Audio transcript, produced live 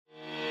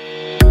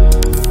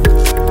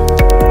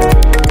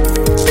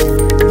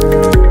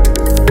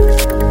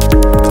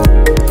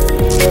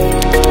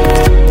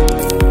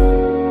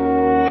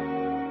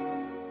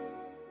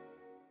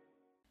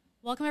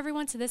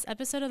to this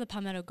episode of the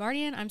Palmetto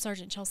Guardian. I'm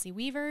Sergeant Chelsea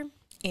Weaver.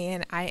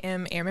 And I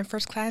am Airman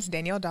First Class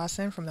Danielle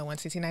Dawson from the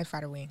 169th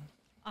Fighter Wing.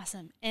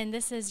 Awesome. And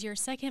this is your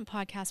second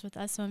podcast with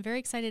us, so I'm very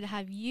excited to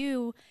have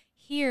you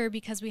here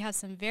because we have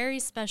some very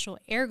special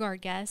Air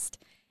Guard guests,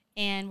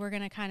 and we're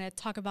going to kind of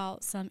talk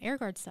about some Air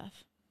Guard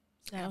stuff.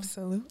 So.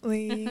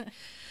 Absolutely.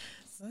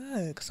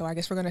 Look, so I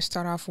guess we're going to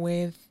start off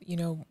with,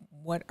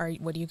 what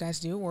do you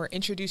guys do? Or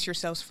introduce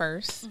yourselves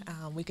first.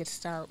 We could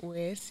start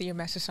with Senior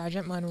Master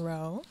Sgt.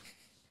 Monroe.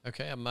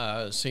 Okay,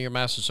 I'm Senior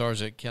Master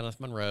Sgt. Kenneth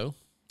Monroe,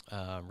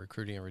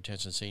 recruiting and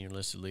retention senior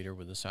enlisted leader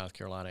with the South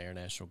Carolina Air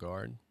National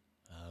Guard.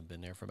 I've been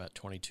there for about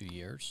 22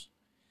 years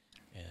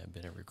and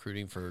been in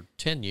recruiting for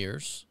 10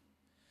 years.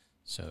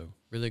 So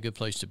really a good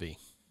place to be.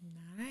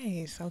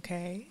 Nice.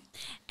 Okay.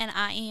 And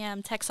I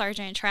am Tech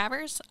Sergeant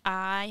Travers.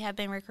 I have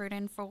been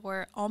recruiting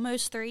for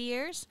almost 3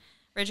 years.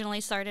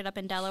 Originally started up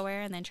in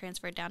Delaware and then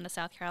transferred down to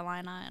South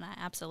Carolina, and I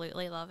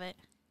absolutely love it.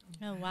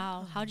 Oh,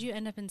 wow. How'd you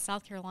end up in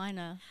South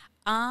Carolina?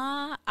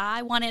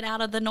 I wanted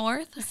out of the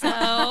north, so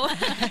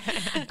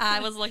I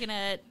was looking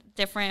at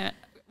different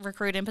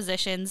recruiting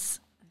positions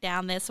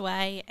down this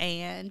way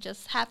and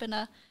just happened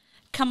to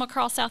come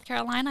across South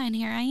Carolina, and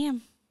here I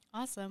am.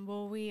 Awesome.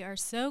 Well, we are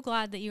so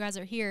glad that you guys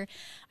are here.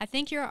 I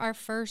think you're our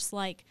first,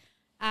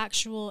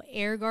 actual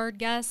Air Guard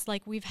guest.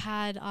 We've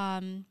had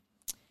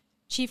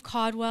Chief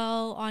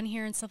Caldwell on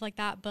here and stuff like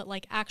that, but,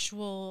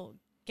 actual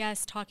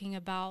guests talking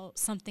about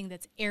something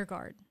that's Air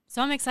Guard.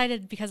 So I'm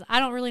excited because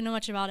I don't really know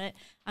much about it.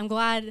 I'm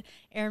glad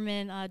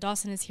Airman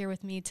Dawson is here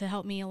with me to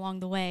help me along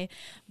the way.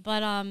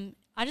 But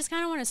I just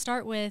kind of want to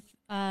start with,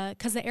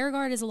 because the Air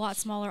Guard is a lot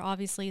smaller,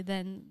 obviously,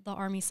 than the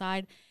Army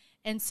side.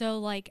 And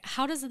so,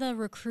 how does the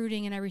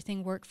recruiting and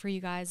everything work for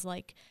you guys?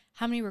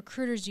 How many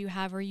recruiters do you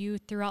have? Are you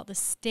throughout the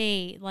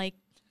state?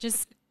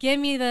 Just give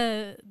me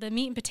the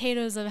meat and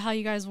potatoes of how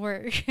you guys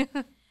work.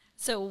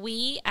 So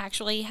we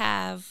actually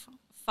have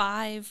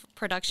 5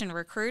 production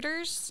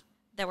recruiters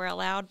that were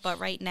allowed, but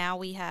right now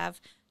we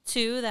have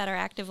 2 that are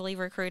actively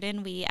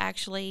recruiting. We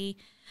actually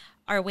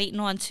are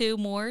waiting on 2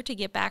 more to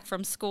get back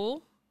from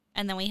school,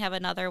 and then we have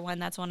another one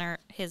that's on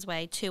his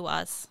way to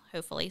us,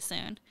 hopefully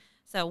soon.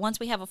 So once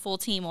we have a full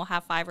team, we'll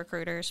have 5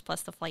 recruiters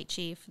plus the flight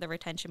chief, the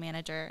retention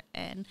manager,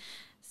 and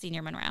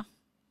Senior Monroe.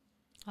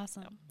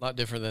 Awesome. A lot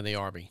different than the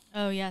Army.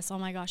 Oh, yes. Oh,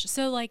 my gosh.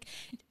 So,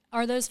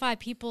 are those 5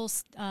 people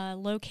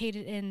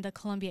located in the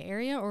Columbia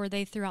area, or are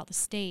they throughout the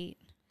state?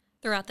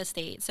 Throughout the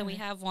state. So we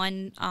have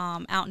one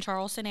out in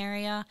Charleston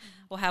area.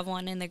 We'll have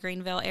one in the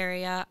Greenville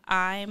area.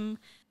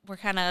 We're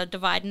kind of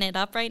dividing it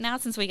up right now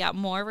since we got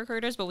more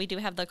recruiters, but we do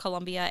have the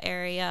Columbia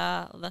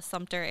area, the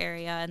Sumter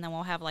area, and then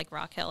we'll have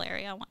Rock Hill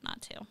area and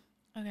whatnot too.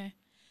 Okay.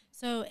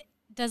 So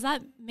does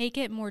that make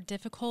it more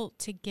difficult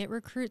to get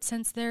recruits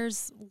since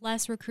there's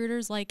less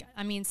recruiters?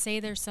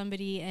 Say there's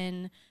somebody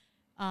in,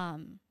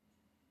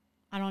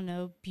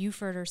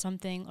 Beaufort or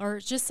something, or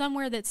just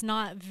somewhere that's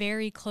not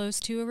very close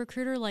to a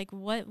recruiter.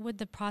 What would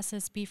the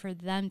process be for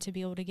them to be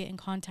able to get in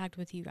contact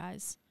with you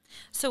guys?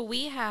 So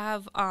we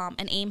have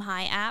an Aim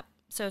High app.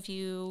 So if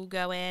you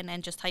go in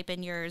and just type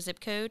in your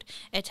zip code,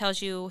 it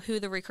tells you who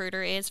the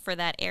recruiter is for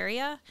that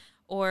area.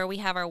 Or we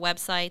have our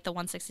website, the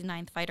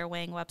 169th Fighter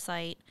Wing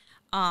website.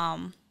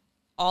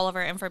 All of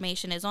our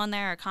information is on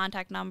there, our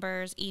contact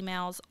numbers,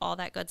 emails, all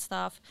that good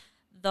stuff.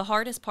 The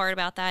hardest part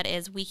about that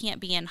is we can't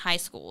be in high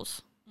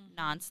schools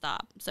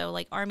nonstop. So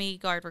Army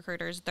Guard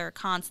recruiters, they're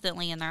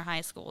constantly in their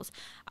high schools.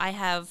 I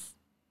have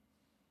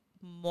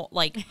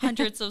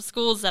hundreds of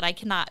schools that I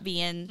cannot be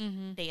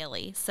in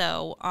daily.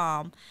 So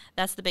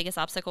that's the biggest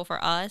obstacle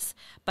for us.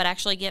 But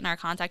actually getting our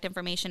contact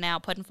information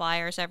out, putting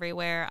flyers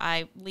everywhere.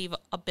 I leave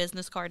a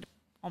business card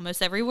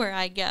almost everywhere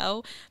I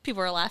go.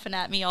 People are laughing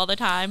at me all the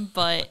time,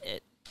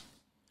 but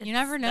you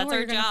never know where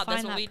you're going to find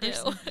that's what we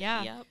person. do.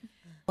 Yeah. Yep.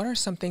 What are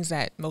some things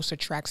that most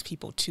attracts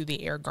people to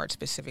the Air Guard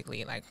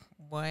specifically?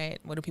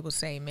 What do people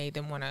say made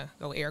them want to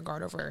go Air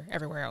Guard over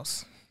everywhere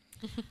else?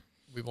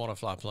 We want to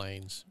fly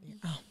planes.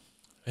 Oh.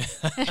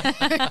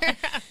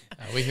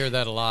 We hear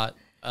that a lot.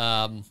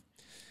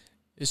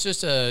 It's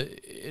just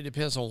it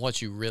depends on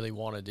what you really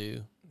want to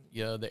do.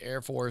 The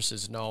Air Force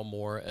is known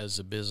more as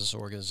a business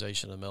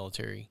organization than the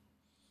military.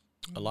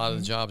 A lot of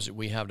the jobs that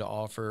we have to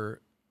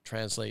offer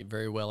translate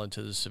very well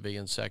into the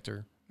civilian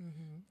sector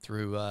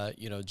through,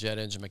 jet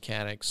engine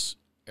mechanics,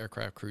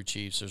 aircraft crew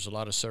chiefs. There's a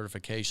lot of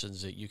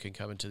certifications that you can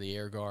come into the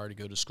Air Guard,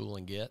 go to school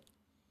and get,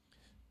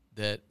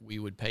 that we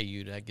would pay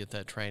you to get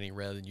that training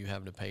rather than you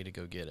having to pay to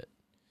go get it.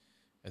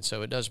 And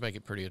so it does make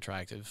it pretty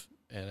attractive.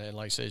 And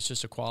like I say, it's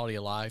just a quality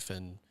of life.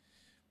 And,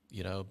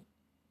 I'm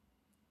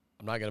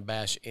not going to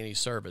bash any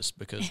service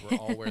because we're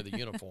all wear the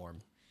uniform.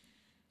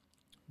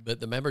 But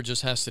the member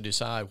just has to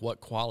decide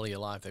what quality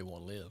of life they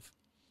want to live.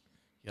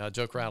 I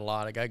joke around a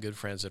lot. I got good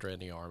friends that are in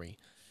the Army.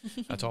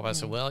 I told them, I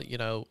said, well,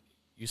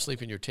 you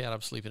sleep in your tent,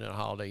 I'm sleeping in a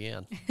Holiday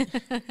Inn.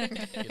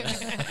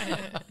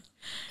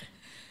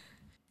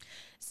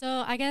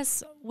 So I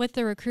guess with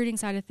the recruiting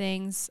side of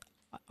things,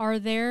 are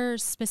there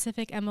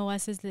specific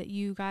MOSs that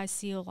you guys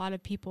see a lot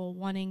of people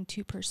wanting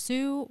to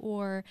pursue,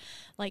 or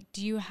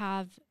do you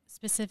have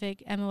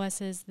specific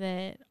MOSs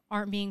that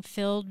aren't being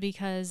filled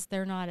because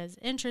they're not as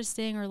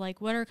interesting, or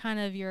like what are kind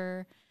of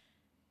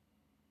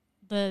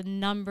the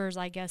numbers,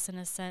 I guess, in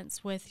a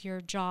sense, with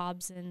your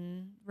jobs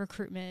and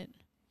recruitment?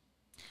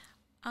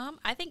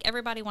 I think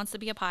everybody wants to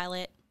be a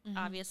pilot,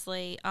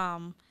 obviously.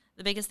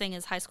 The biggest thing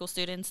is high school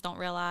students don't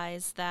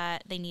realize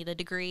that they need a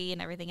degree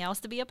and everything else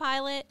to be a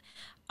pilot.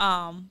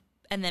 And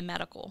then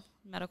medical.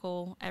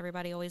 Medical,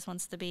 everybody always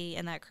wants to be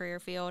in that career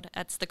field.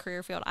 That's the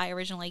career field I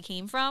originally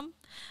came from.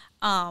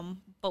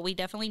 But we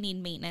definitely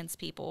need maintenance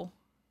people,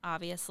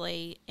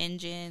 obviously,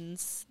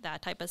 engines,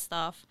 that type of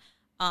stuff.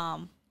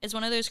 It's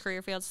one of those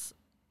career fields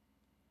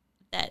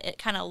that it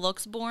kind of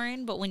looks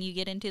boring, but when you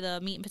get into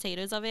the meat and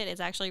potatoes of it, it's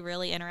actually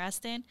really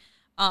interesting.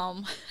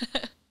 I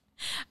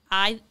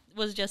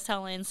was just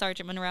telling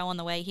Sergeant Monroe on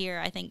the way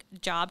here, I think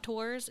job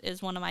tours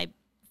is one of my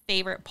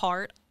favorite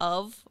part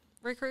of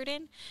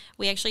recruiting.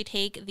 We actually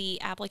take the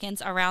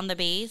applicants around the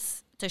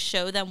base to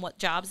show them what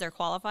jobs they're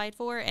qualified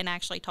for and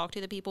actually talk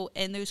to the people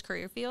in those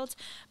career fields.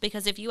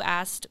 Because if you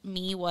asked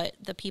me what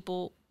the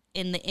people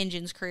in the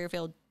engines career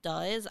field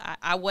does,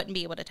 I wouldn't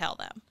be able to tell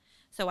them.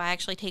 So I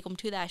actually take them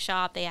to that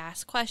shop. They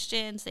ask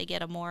questions. They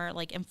get a more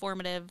like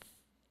informative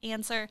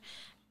answer.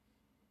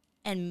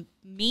 And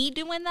me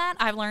doing that,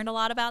 I've learned a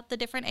lot about the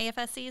different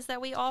AFSCs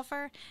that we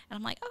offer. And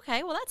I'm like,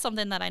 okay, well, that's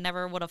something that I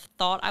never would have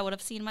thought I would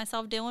have seen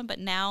myself doing. But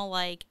now,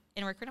 like,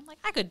 in recruiting, I'm like,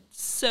 I could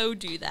so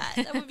do that.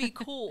 That would be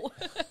cool.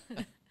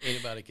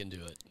 Anybody can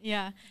do it.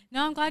 Yeah.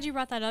 No, I'm glad you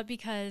brought that up,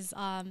 because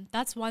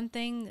that's one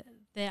thing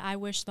that I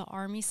wish the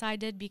Army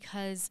side did,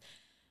 because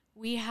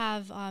we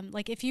have,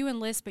 like, if you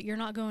enlist but you're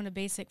not going to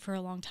basic for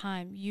a long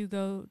time, you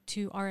go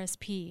to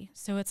RSP.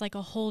 So it's like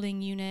a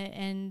holding unit,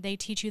 and they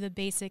teach you the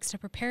basics to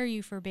prepare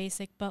you for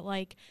basic, but,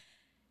 like,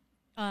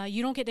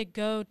 you don't get to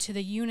go to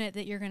the unit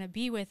that you're going to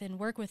be with and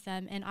work with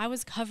them. And I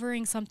was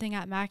covering something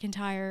at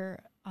McIntyre.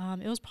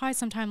 It was probably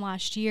sometime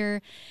last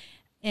year,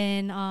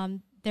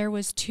 and there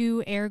was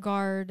 2 Air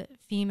Guard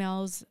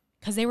females,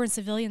 because they were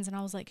civilians, and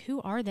I was like, who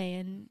are they?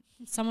 And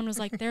someone was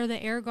like, they're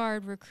the Air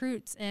Guard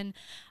recruits. And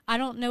I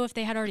don't know if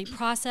they had already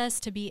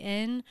processed to be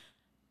in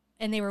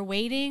and they were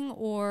waiting,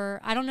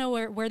 or I don't know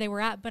where they were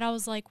at, but I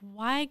was like,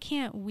 why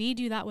can't we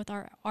do that with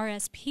our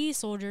RSP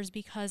soldiers?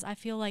 Because I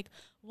feel like,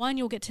 1,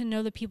 you'll get to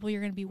know the people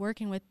you're going to be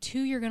working with.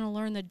 2, you're going to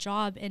learn the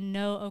job and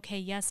know, okay,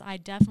 yes, I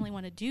definitely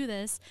want to do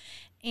this.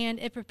 And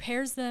it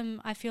prepares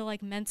them, I feel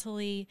like,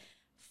 mentally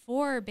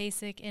for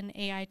basic and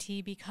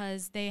AIT,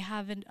 because they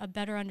have a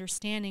better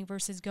understanding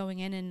versus going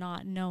in and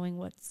not knowing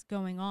what's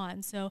going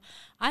on. So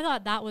I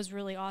thought that was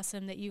really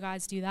awesome that you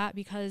guys do that,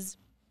 because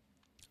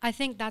I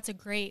think that's a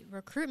great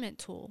recruitment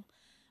tool.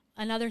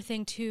 Another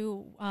thing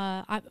too,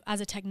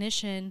 as a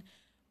technician,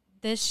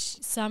 this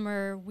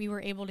summer we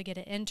were able to get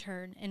an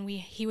intern, and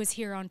he was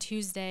here on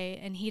Tuesday,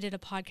 and he did a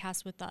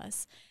podcast with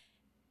us.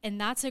 And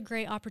that's a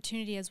great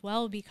opportunity as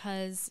well,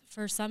 because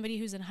for somebody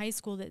who's in high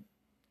school that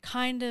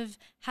kind of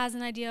has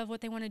an idea of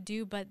what they want to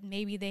do, but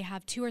maybe they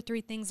have 2 or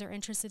 3 things they're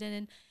interested in,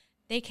 and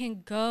they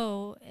can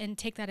go and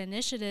take that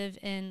initiative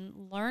and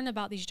learn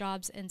about these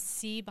jobs and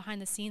see behind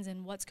the scenes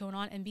and what's going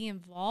on and be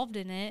involved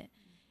in it.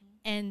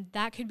 And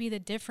that could be the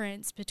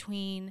difference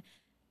between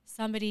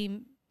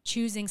somebody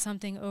choosing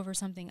something over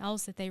something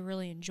else that they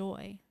really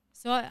enjoy.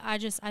 So I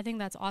think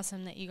that's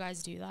awesome that you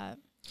guys do that.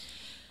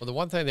 Well, the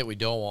one thing that we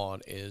don't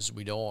want is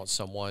we don't want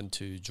someone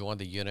to join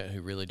the unit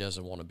who really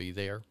doesn't want to be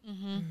there.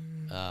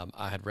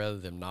 I had rather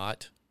them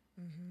not,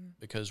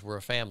 because we're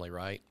a family,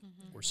 right?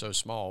 We're so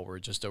small. We're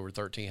just over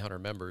 1,300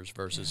 members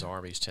versus the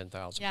Army's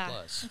 10,000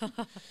 plus.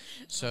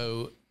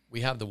 So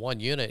we have the one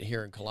unit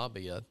here in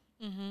Columbia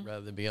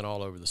rather than being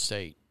all over the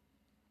state.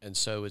 And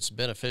so it's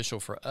beneficial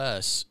for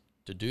us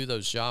to do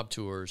those job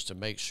tours to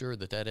make sure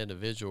that that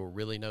individual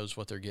really knows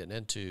what they're getting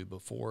into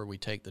before we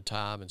take the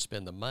time and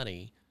spend the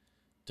money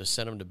to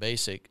send them to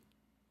basic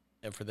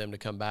and for them to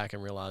come back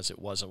and realize it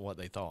wasn't what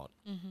they thought.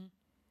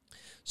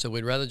 So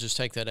we'd rather just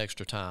take that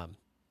extra time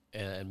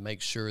and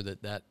make sure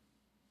that that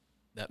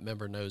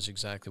member knows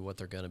exactly what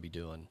they're going to be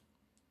doing.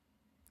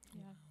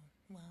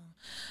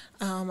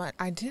 Wow.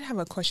 I did have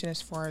a question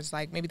as far as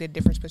like maybe the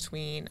difference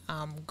between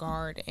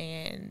guard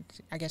and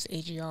I guess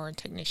AGR and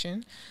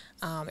technician.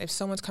 If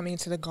someone's coming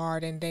into the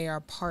guard and they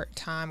are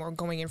part-time or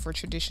going in for a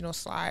traditional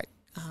slot,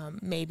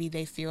 maybe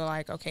they feel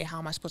like, okay, how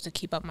am I supposed to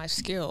keep up my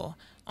skill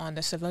on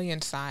the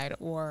civilian side?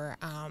 Or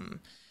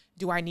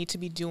do I need to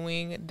be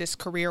doing this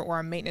career or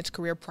a maintenance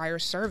career prior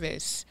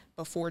service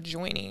before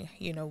joining?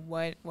 You know,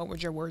 what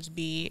would your words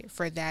be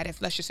for that?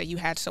 If, let's just say, you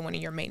had someone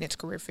in your maintenance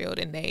career field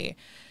and they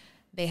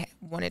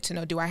wanted to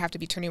know, do I have to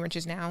be turning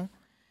wrenches now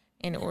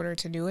in order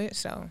to do it?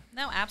 So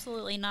no,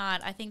 absolutely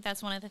not. I think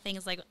that's one of the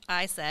things, like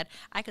I said,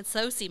 I could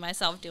so see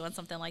myself doing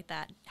something like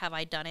that. Have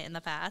I done it in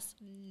the past?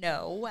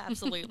 No,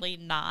 absolutely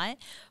not.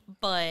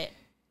 But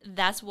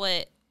that's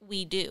what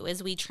we do,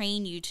 is we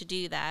train you to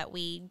do that.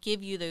 We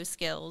give you those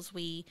skills.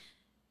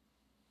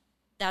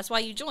 That's why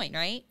you join,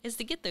 right? Is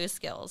to get those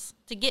skills.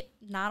 To get,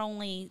 not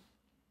only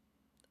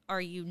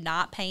are you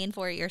not paying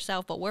for it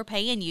yourself, but we're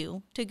paying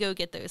you to go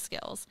get those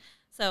skills.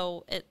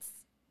 So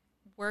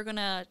we're going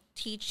to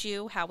teach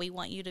you how we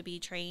want you to be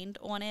trained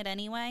on it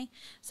anyway.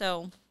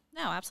 So,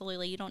 no,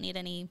 absolutely. You don't need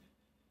any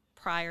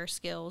prior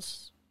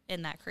skills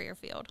in that career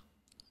field.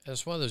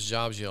 It's one of those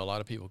jobs, a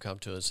lot of people come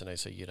to us and they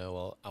say,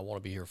 well, I want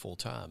to be here full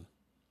time.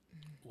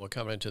 Well,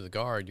 coming into the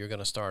Guard, you're going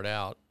to start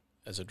out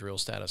as a drill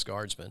status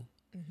guardsman,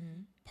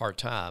 part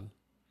time.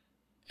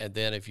 And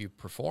then if you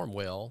perform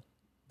well,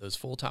 those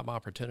full-time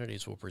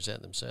opportunities will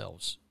present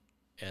themselves.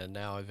 And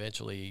now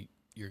eventually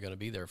you're going to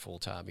be there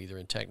full-time, either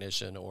in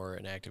technician or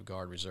an active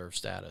Guard reserve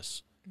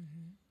status.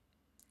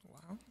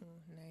 Wow.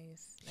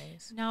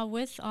 Nice. Now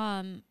with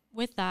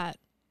that,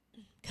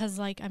 because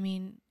like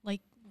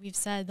we've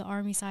said, the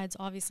Army side's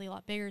obviously a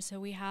lot bigger, so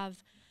we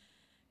have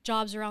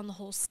jobs around the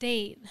whole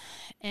state,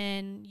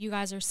 and you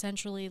guys are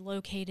centrally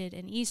located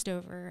in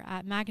Eastover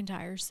at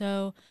McIntyre.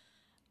 So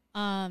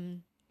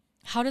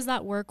how does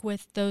that work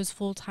with those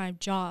full-time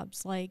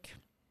jobs? Like,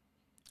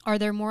 are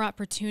there more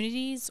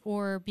opportunities,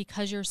 or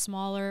because you're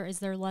smaller, is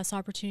there less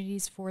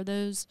opportunities for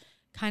those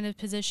kind of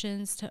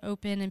positions to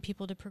open and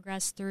people to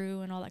progress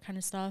through and all that kind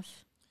of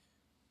stuff?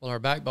 Well, our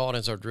backbone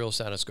is our drill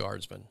status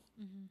guardsmen.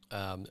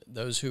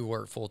 Those who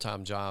work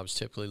full-time jobs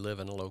typically live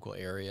in a local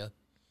area,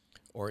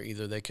 or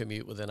either they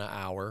commute within an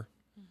hour,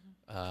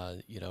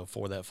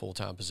 for that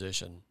full-time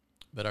position.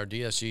 But our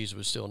DSGs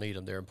would still need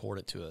them. They're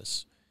important to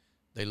us.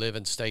 They live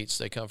in states.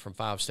 They come from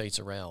 5 states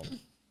around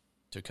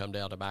to come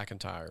down to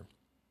McIntyre.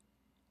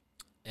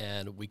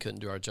 And we couldn't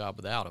do our job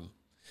without them.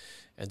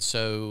 And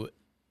so,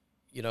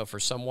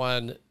 for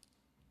someone,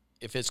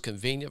 if it's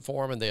convenient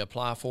for them and they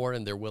apply for it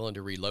and they're willing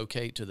to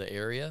relocate to the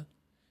area,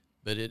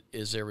 but it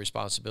is their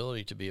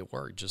responsibility to be at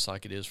work just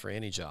like it is for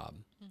any job.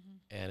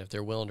 And if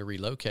they're willing to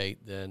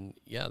relocate, then,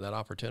 that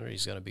opportunity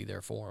is going to be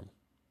there for them.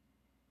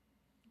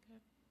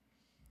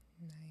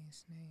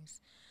 Nice.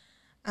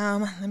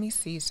 Let me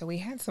see. So we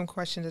had some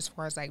questions as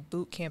far as like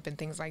boot camp and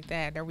things like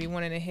that. Are we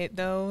wanting to hit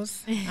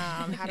those?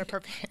 How to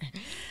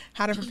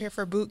prepare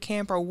for boot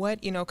camp, or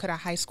what, could a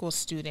high school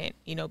student,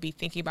 be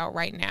thinking about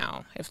right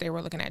now if they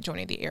were looking at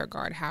joining the Air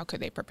Guard? How could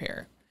they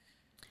prepare?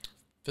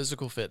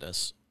 Physical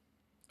fitness,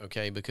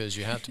 okay, because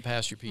you have to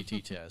pass your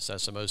PT test.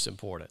 That's the most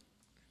important.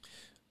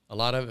 A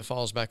lot of it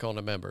falls back on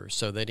the members,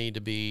 so they need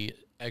to be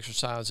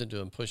exercising,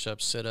 doing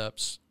push-ups,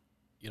 sit-ups,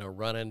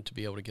 running to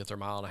be able to get their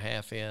 1.5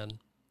 miles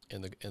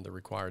in the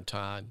required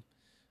time.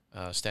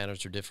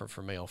 Standards are different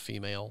for male,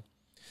 female.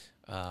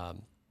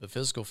 But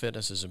physical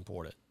fitness is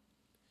important.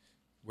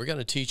 We're going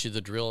to teach you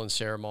the drill and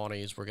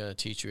ceremonies. We're going to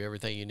teach you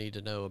everything you need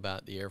to know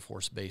about the Air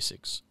Force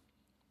basics.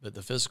 But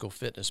the physical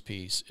fitness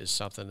piece is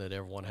something that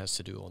everyone has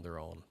to do on their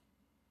own.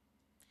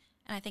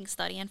 And I think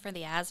studying for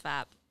the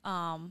ASVAB,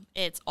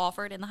 it's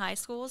offered in the high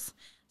schools.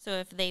 So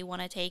if they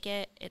want to take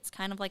it, it's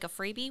kind of like a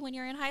freebie when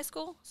you're in high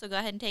school. So go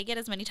ahead and take it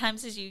as many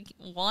times as you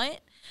want.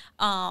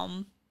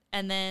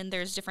 And then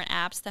there's different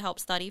apps to help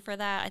study for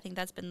that. I think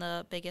that's been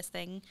the biggest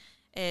thing,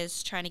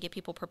 is trying to get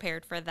people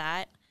prepared for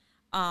that.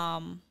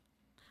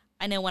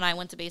 I know when I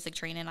went to basic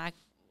training, I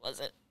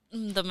wasn't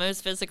the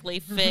most physically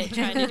fit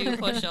trying to do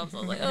push-ups. I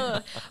was like,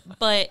 ugh.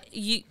 But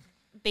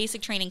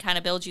basic training kind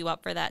of builds you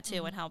up for that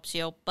too and helps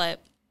you.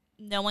 But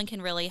no one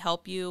can really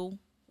help you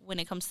when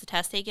it comes to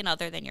test taking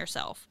other than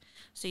yourself.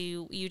 So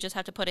you just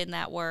have to put in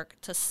that work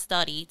to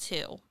study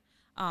too.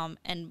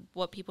 And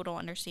what people don't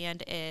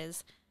understand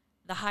is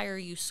the higher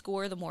you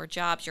score, the more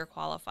jobs you're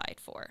qualified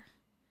for.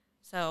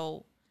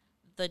 So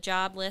the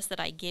job list that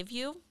I give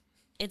you,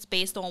 it's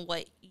based on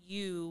what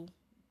you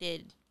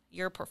did,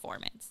 your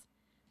performance.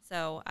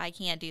 So I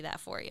can't do that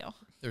for you.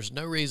 There's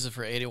no reason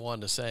for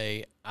anyone to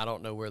say, I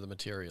don't know where the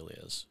material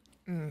is.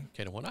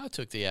 Okay, when I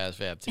took the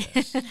ASVAB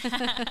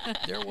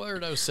test, there were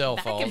no cell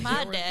phones.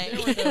 Back in my day.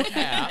 There were no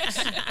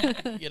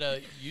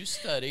apps. You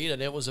studied,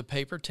 and it was a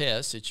paper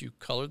test that you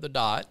colored the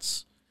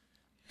dots.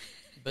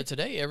 But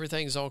today,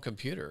 everything's on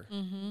computer.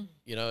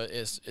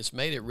 It's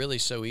made it really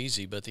so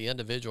easy, but the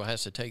individual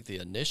has to take the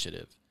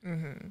initiative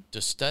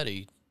to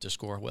study to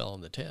score well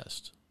on the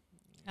test.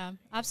 Yeah,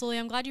 absolutely.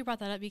 I'm glad you brought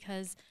that up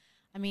because,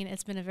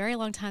 it's been a very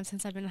long time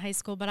since I've been in high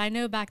school, but I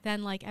know back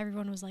then,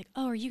 everyone was like,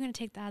 oh, are you going to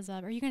take the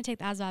ASVAB? Are you going to take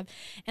the ASVAB?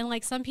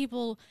 And, some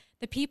people,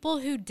 the people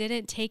who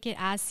didn't take it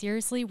as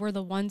seriously were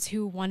the ones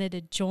who wanted to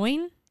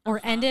join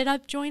or ended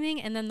up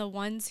joining, and then the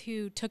ones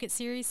who took it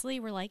seriously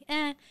were like,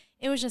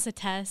 it was just a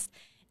test.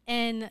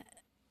 And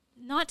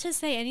not to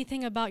say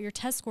anything about your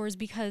test scores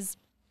because,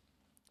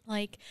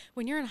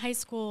 when you're in high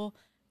school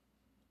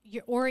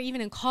or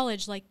even in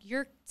college,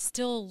 you're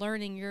still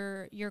learning.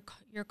 You're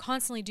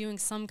constantly doing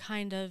some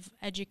kind of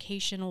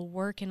educational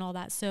work and all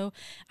that. So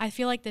I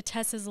feel like the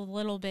test is a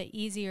little bit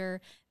easier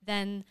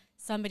than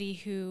somebody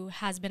who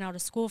has been out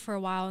of school for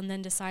a while and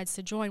then decides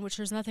to join, which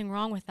there's nothing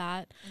wrong with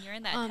that. And you're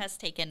in that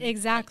test-taking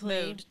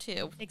mode,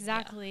 too.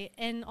 Exactly.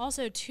 Yeah. And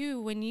also, too,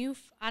 when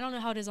I don't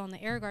know how it is on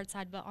the Air Guard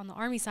side, but on the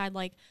Army side,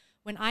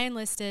 when I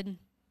enlisted,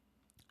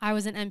 I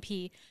was an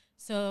MP.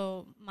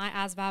 So my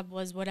ASVAB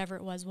was whatever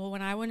it was. Well,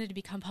 when I wanted to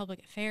become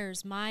public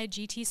affairs, my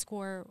GT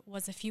score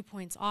was a few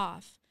points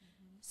off.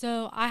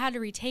 So I had to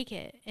retake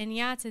it. And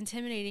yeah, it's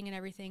intimidating and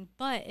everything.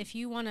 But if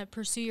you want to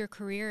pursue your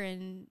career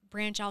and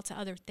branch out to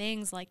other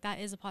things, like that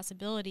is a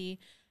possibility.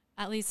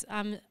 At least,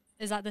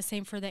 is that the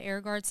same for the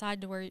Air Guard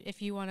side, to where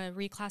if you want to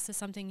reclass to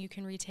something, you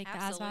can retake the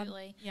ASVAB?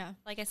 Absolutely. Yeah.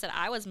 Like I said,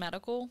 I was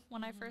medical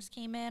when I first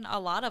came in. A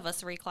lot of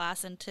us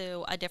reclass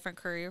into a different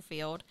career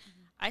field.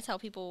 I tell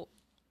people,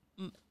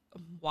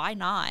 why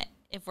not?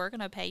 If we're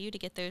going to pay you to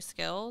get those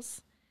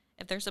skills,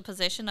 if there's a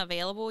position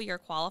available, you're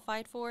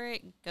qualified for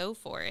it, go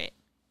for it.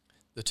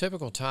 The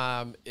typical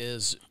time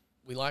is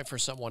we like for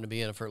someone to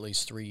be in it for at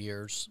least 3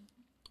 years,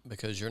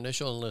 because your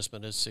initial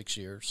enlistment is 6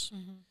 years.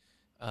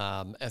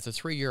 At the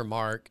 3-year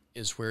mark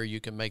is where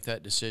you can make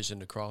that decision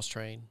to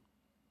cross-train,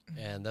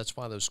 and that's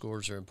why those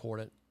scores are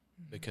important,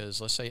 because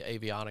let's say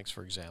avionics,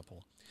 for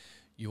example.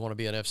 You want to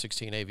be an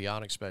F-16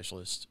 avionics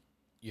specialist,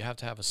 you have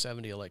to have a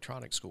 70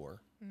 electronic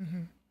score.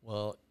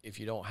 Well, if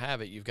you don't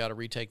have it, you've got to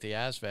retake the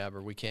ASVAB,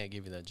 or we can't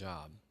give you that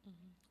job.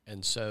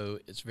 And so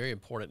it's very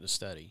important to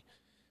study.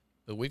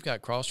 But we've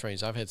got cross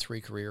trains. I've had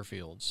 3 career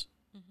fields,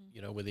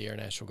 you know, with the Air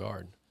National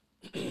Guard.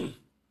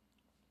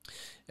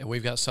 And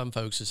we've got some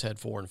folks that's had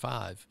 4 and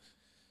 5.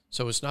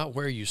 So it's not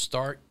where you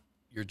start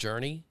your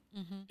journey,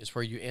 it's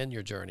where you end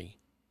your journey.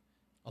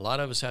 A lot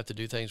of us have to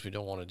do things we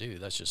don't want to do.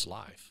 That's just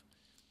life.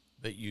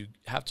 But you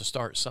have to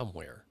start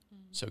somewhere.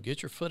 So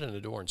get your foot in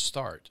the door and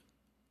start.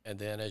 And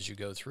then as you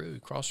go through,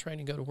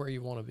 cross-training, go to where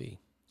you want to be.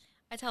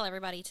 I tell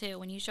everybody, too,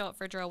 when you show up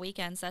for drill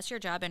weekends, that's your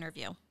job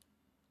interview.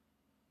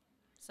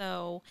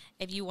 So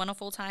if you want a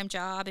full-time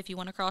job, if you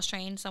want to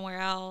cross-train somewhere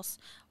else,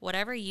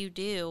 whatever you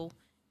do,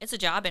 it's a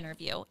job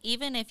interview.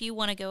 Even if you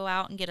want to go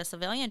out and get a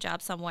civilian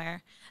job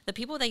somewhere, the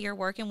people that you're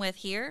working with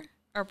here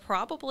are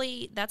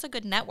probably, that's a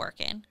good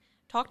networking.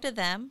 Talk to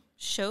them,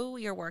 show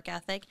your work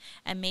ethic,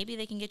 and maybe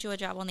they can get you a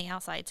job on the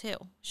outside, too.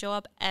 Show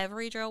up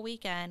every drill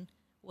weekend,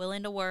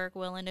 willing to work,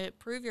 willing to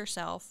prove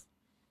yourself,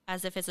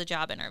 as if it's a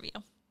job interview.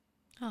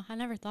 Oh, I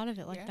never thought of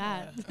it like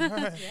that.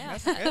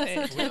 That's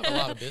good. We have a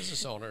lot of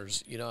business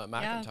owners, you know, at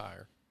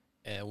McIntyre,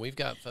 and we've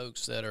got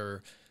folks that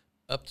are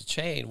up the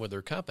chain with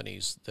their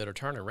companies that are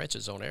turning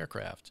wrenches on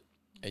aircraft,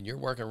 and you're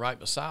working right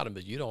beside them,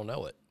 but you don't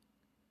know it.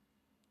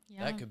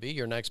 That could be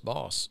your next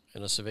boss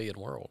in a civilian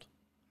world.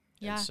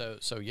 Yeah.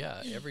 And so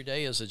yeah, every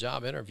day is a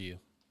job interview.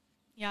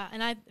 Yeah,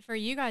 and for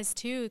you guys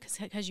too,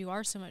 because you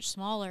are so much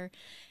smaller,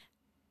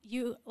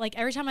 you, like,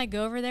 every time I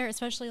go over there,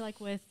 especially like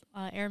with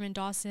Airman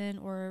Dawson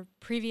or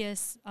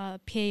previous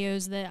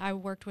PAOs that I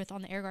worked with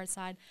on the Air Guard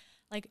side,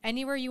 like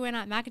anywhere you went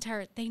at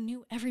McIntyre, they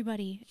knew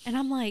everybody. And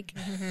I'm like,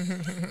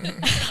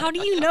 how do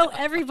you know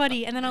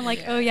everybody? And then I'm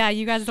like, oh yeah,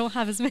 you guys don't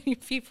have as many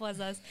people as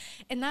us.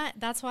 And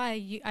that's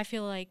why I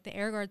feel like the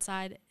Air Guard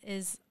side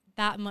is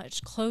that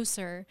much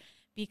closer,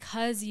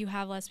 because you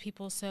have less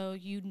people, so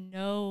you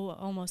know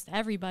almost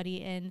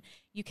everybody, and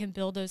you can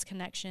build those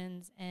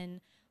connections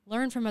and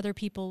learn from other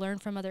people, learn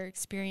from other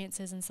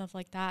experiences and stuff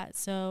like that.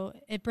 So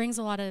it brings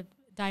a lot of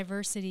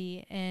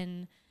diversity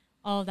and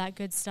all of that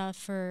good stuff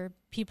for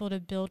people to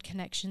build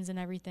connections and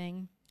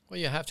everything. Well,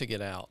 you have to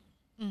get out.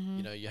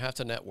 You know, you have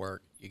to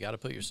network. You got to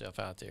put yourself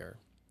out there.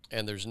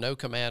 And there's no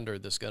commander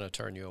that's going to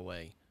turn you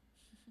away.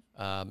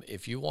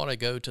 If you want to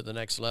go to the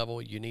next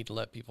level, you need to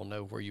let people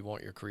know where you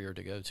want your career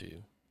to go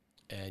to.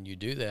 And you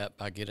do that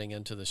by getting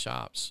into the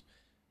shops.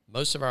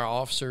 Most of our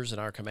officers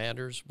and our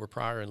commanders were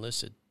prior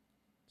enlisted,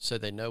 so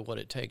they know what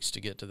it takes to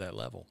get to that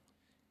level.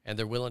 And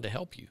they're willing to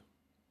help you.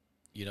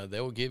 You know, they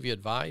will give you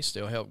advice.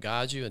 They'll help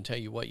guide you and tell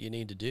you what you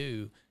need to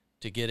do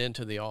to get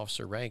into the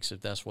officer ranks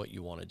if that's what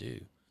you want to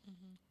do.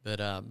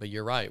 But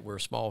you're right. We're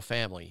a small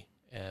family,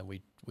 and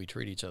we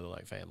treat each other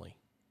like family.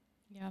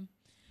 Yeah.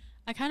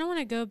 I kind of want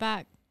to go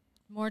back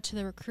more to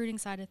the recruiting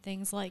side of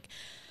things. Like,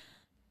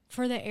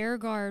 for the Air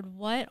Guard,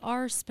 what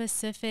are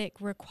specific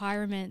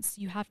requirements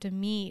you have to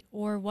meet,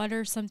 or what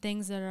are some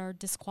things that are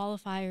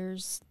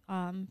disqualifiers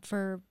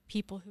for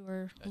people who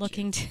are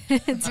looking to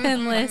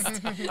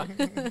enlist?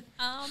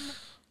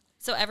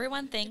 So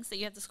everyone thinks that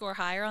you have to score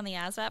higher on the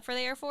ASVAB for the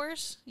Air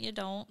Force. You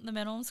don't. The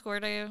minimum score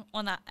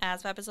on the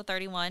ASVAB is a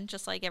 31,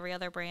 just like every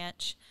other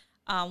branch.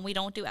 We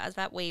don't do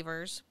ASVAB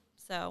waivers,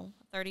 so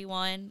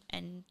 31,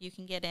 and you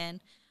can get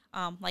in.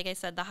 Like I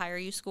said, the higher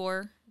you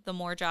score, the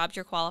more jobs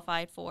you're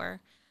qualified for.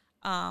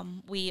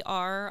 We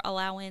are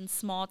allowing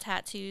small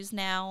tattoos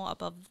now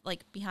above,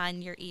 like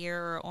behind your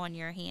ear or on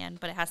your hand,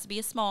 but it has to be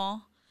a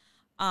small.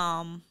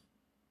 But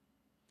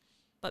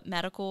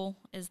medical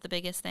is the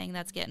biggest thing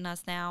that's getting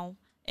us now.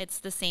 It's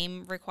the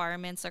same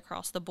requirements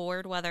across the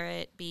board, whether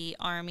it be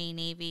Army,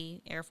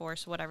 Navy, Air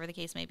Force, whatever the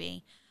case may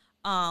be.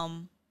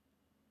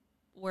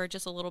 We're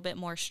just a little bit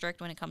more strict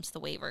when it comes to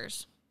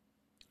waivers.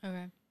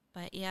 Okay.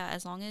 But yeah,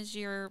 as long as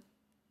you're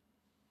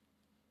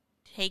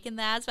taking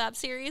the ASVAB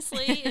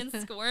seriously and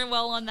scoring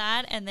well on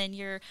that, and then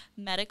you're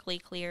medically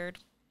cleared.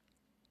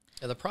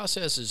 And the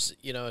process is,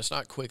 you know, it's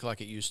not quick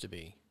like it used to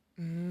be.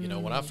 You know,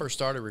 when I first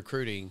started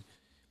recruiting,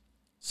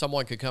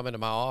 someone could come into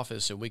my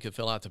office and we could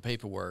fill out the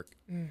paperwork,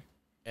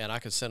 and I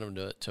could send them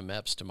to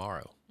MEPS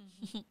tomorrow.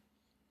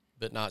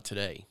 But not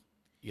today.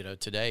 You know,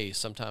 today,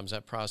 sometimes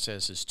that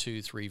process is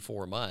 2, 3,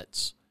 4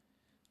 months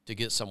to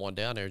get someone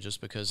down there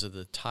just because of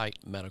the tight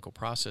medical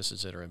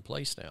processes that are in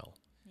place now.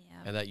 Yeah.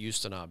 And that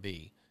used to not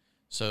be.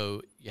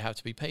 So you have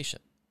to be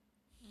patient.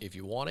 If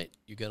you want it,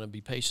 you're going to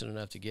be patient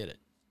enough to get it.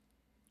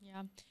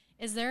 Yeah.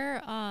 Is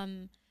there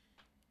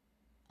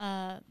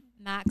a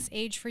max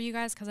age for you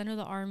guys? Because I know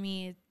the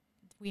Army,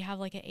 we have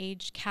like an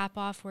age cap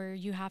off where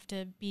you have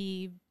to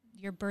be,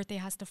 your birthday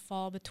has to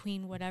fall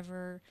between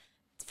whatever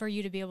for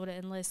you to be able to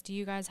enlist. Do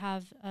you guys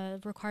have a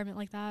requirement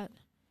like that?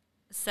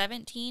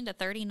 17 to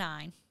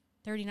 39.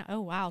 39. Oh,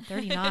 wow.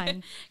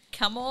 39.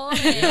 Come on.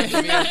 You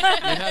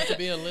have to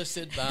be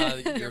enlisted by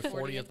your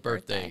 40th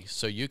birthday.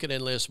 So you can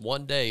enlist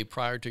one day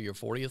prior to your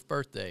 40th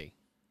birthday.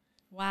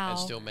 Wow. And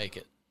still make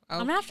it. I'm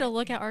gonna have to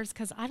look at ours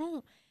because I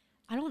don't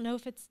know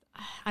if it's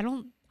I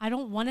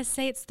don't want to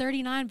say it's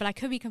 39, but I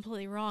could be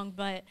completely wrong.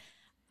 But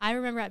I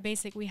remember at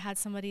basic we had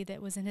somebody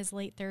that was in his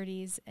late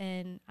 30s,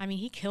 and I mean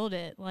he killed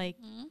it. Like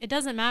it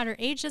doesn't matter,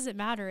 age doesn't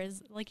matter.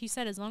 As like you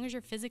said, as long as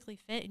you're physically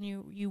fit and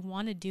you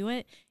want to do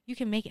it, you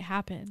can make it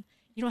happen.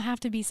 You don't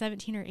have to be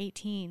 17 or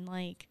 18.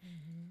 Like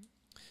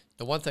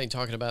the one thing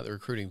talking about the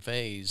recruiting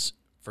phase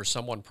for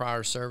someone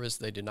prior service,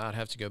 they did not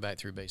have to go back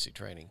through basic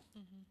training.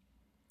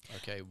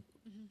 Okay.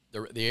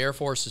 The Air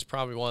Force is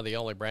probably one of the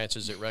only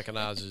branches that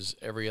recognizes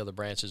every other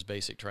branch's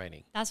basic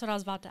training. That's what I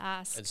was about to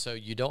ask. And so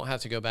you don't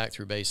have to go back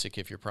through basic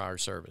if you're prior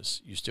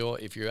service. You still,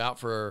 if you're out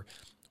for,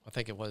 I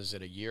think it was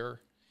a year,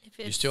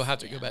 you still have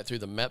to go back through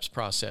the MEPS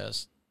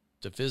process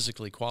to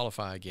physically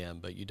qualify again,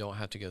 but you don't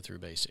have to go through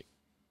basic.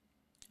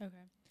 Okay.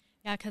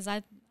 Yeah, because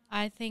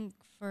I think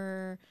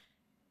for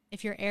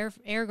if you're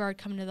air guard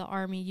coming to the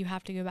Army, you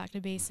have to go back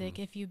to basic.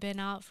 If you've been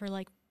out for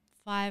like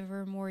 5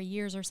 or more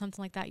years or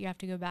something like that, you have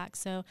to go back.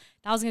 So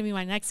that was going to be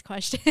my next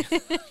question.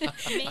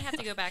 You may have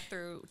to go back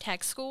through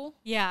tech school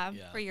Yeah.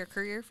 for your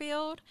career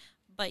field,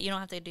 but you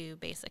don't have to do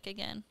basic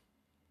again.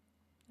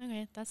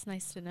 Okay, that's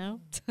nice to know.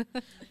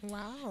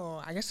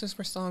 Wow. I guess since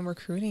we're still in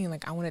recruiting,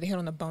 like I wanted to hit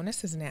on the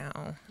bonuses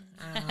now.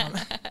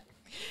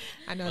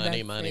 I know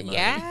Money.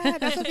 Yeah,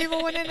 that's what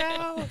people want to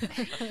know.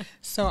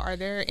 So are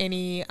there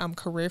any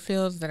career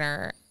fields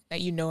that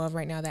you know of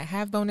right now that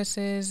have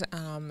bonuses,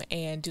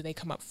 and do they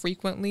come up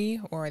frequently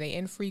or are they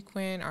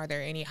infrequent? Are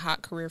there any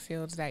hot career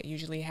fields that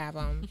usually have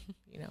them,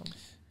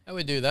 I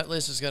would do. That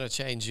list is going to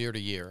change year to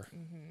year.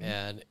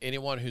 And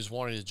anyone who's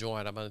wanting to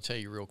join, I'm going to tell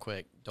you real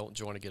quick, don't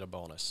join to get a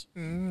bonus.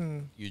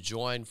 You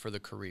join for the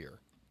career.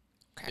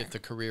 Okay. If the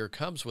career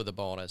comes with a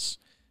bonus,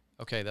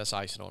 okay, that's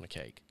icing on the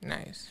cake.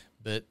 Nice.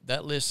 But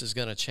that list is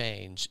going to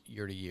change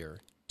year to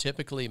year.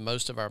 Typically,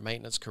 most of our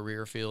maintenance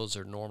career fields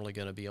are normally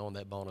going to be on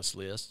that bonus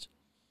list.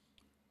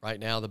 Right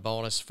now, the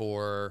bonus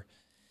for,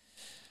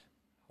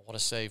 I want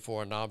to say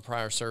for a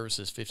non-prior service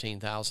is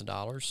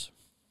 $15,000,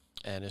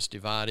 and it's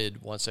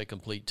divided once they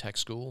complete tech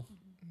school.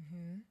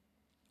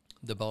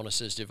 The bonus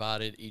is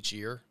divided each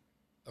year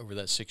over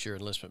that 6-year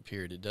enlistment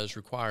period. It does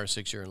require a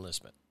 6-year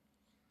enlistment.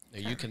 Now,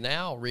 you can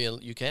now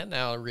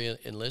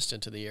re-enlist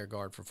into the Air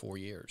Guard for 4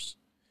 years.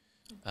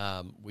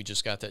 We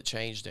just got that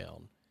change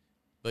down,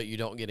 but you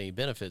don't get any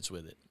benefits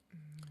with it.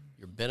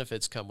 Your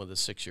benefits come with a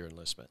 6-year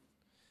enlistment.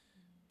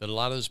 But a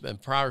lot of those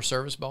prior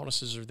service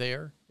bonuses are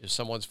there. If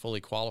someone's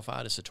fully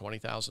qualified, it's a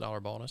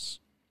 $20,000 bonus.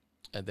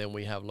 And then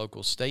we have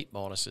local state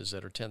bonuses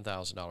that are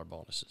 $10,000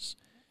 bonuses.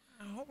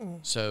 Oh.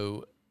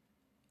 So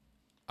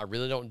I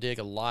really don't dig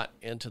a lot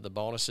into the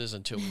bonuses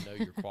until we know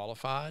you're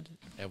qualified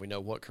and we know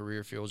what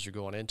career fields you're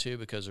going into,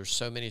 because there's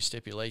so many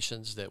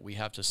stipulations that we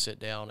have to sit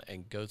down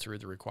and go through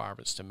the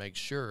requirements to make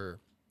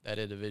sure that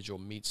individual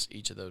meets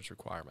each of those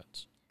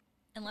requirements.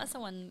 Unless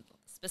someone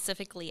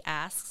specifically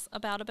asks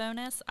about a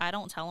bonus, I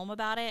don't tell them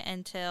about it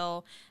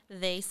until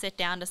they sit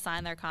down to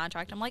sign their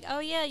contract. I'm like, oh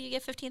yeah, you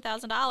get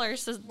 $15,000.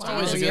 Wow.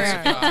 Always a good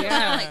surprise.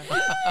 Yeah.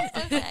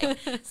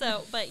 Okay.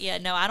 So, but yeah,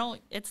 no, I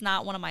don't. It's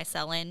not one of my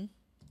sell-in.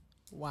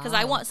 Wow. Because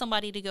I want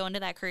somebody to go into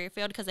that career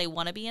field because they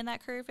want to be in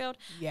that career field,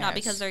 not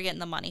because they're getting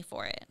the money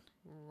for it.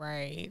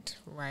 Right.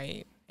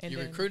 And You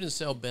recruit and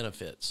sell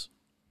benefits.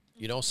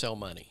 You don't sell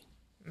money.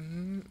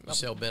 You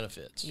sell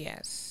benefits.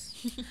 Yes.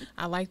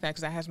 I like that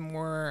because that has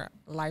more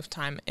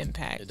lifetime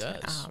impact. It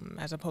does.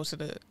 As opposed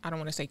to I don't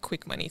want to say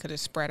quick money because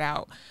it's spread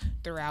out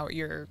throughout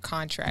your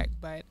contract.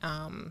 But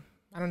I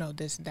don't know,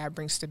 that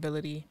brings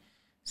stability.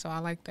 So I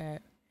like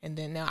that. And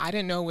then now I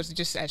didn't know it was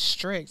just as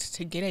strict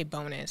to get a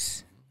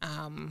bonus.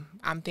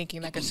 I'm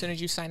thinking like as soon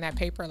as you sign that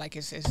paper, like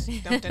it's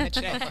dumped in a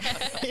check.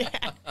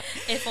 Yeah.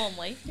 If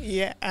only.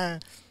 Yeah.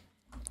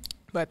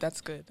 But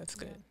that's good. That's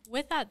good.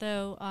 With that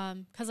though,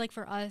 because like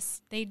for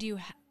us, they do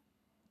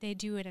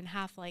it in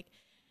half. Like,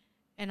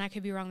 and I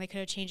could be wrong. They could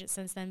have changed it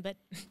since then. But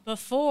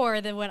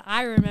before, then what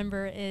I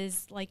remember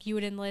is like you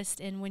would enlist,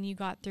 and when you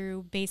got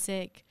through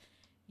basic,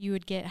 you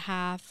would get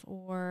half,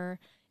 or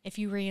if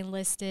you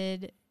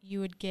re-enlisted, you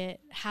would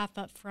get half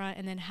up front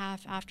and then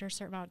half after a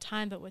certain amount of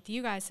time. But with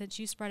you guys, since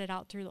you spread it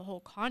out through the whole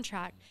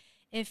contract,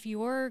 if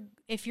you're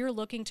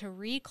looking to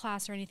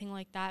reclass or anything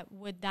like that,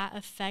 would that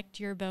affect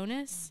your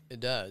bonus? It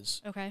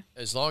does. Okay.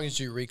 As long as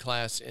you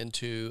reclass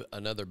into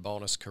another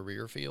bonus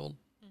career field,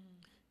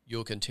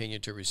 you'll continue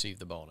to receive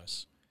the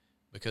bonus.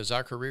 because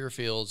our career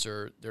fields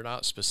they're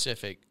not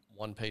specific.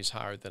 One pays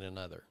higher than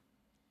another.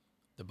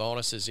 The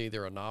bonus is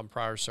either a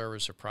non-prior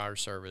service or prior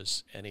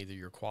service, and either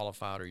you're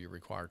qualified or you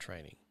require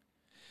training.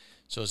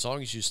 So as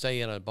long as you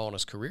stay in a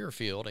bonus career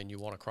field and you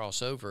want to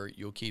cross over,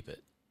 you'll keep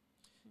it.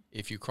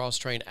 If you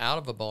cross-train out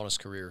of a bonus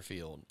career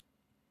field,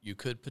 you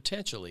could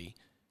potentially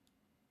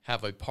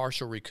have a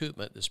partial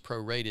recoupment that's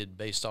prorated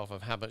based off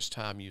of how much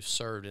time you've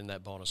served in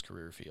that bonus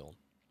career field.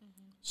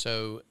 Mm-hmm.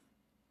 So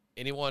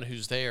anyone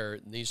who's there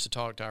needs to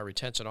talk to our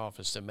retention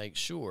office to make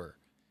sure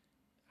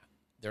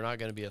they're not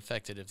going to be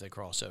affected if they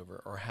cross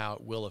over, or how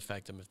it will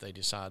affect them if they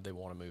decide they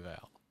want to move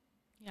out.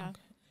 Yeah.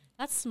 Okay.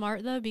 That's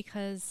smart, though,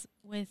 because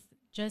with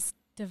just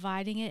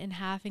dividing it in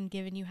half and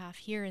giving you half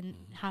here and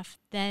half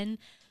then,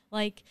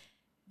 like,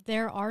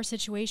 there are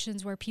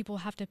situations where people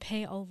have to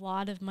pay a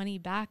lot of money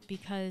back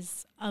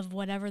because of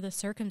whatever the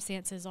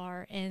circumstances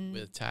are. And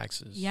with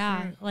taxes.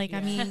 Yeah. Like, I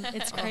mean,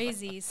 it's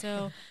crazy.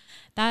 So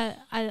that,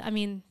 I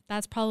mean,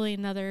 that's probably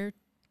another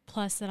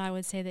plus that I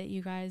would say that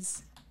you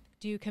guys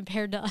do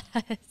compared to us.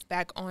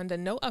 Back on the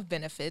note of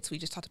benefits, we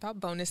just talked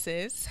about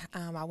bonuses.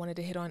 I wanted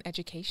to hit on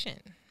education.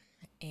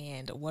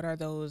 And what are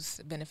those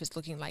benefits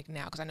looking like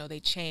now? Because I know they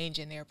change,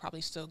 and they're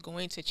probably still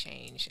going to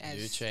change as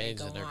they change,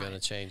 they go and they're on. going to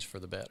change for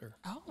the better.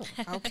 Oh,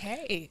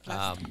 okay.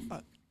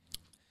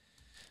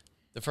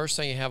 The first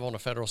thing you have on the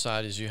federal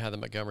side is you have the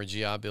Montgomery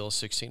GI Bill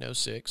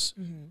 1606,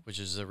 which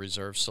is the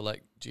Reserve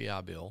Select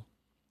GI Bill.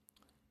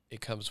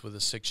 It comes with a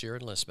 6-year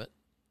enlistment.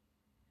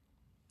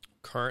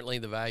 Currently,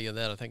 the value of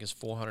that, I think, is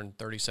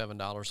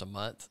 $437 a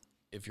month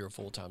if you're a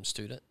full-time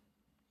student.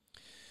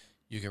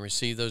 You can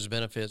receive those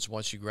benefits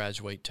once you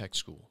graduate tech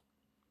school.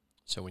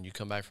 So when you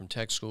come back from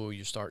tech school,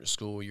 you start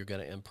school, you're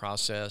going to in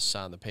process,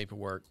 sign the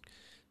paperwork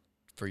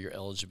for your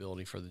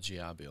eligibility for the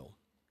GI Bill.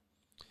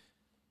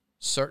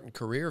 Certain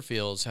career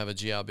fields have a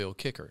GI Bill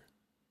kicker.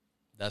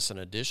 That's an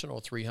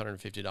additional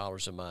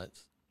 $350 a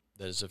month.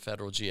 That is a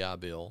federal GI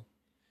Bill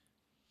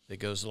that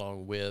goes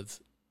along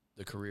with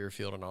the career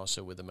field and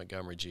also with the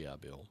Montgomery GI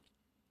Bill.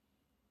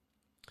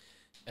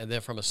 And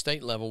then from a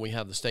state level, we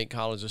have the State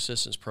College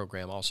Assistance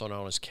Program, also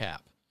known as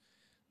CAP.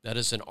 That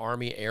is an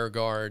Army Air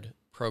Guard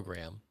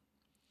program.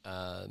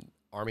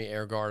 Army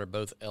Air Guard are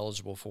both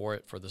eligible for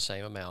it for the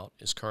same amount.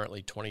 It's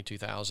currently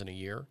 $22,000 a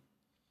year.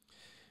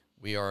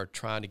 We are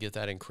trying to get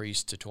that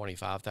increased to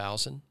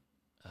 $25,000.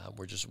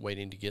 We're just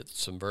waiting to get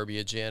some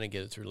verbiage in and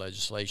get it through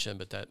legislation,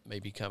 but that may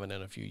be coming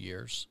in a few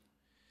years.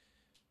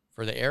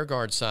 For the Air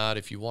Guard side,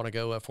 if you want to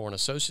go up for an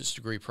associate's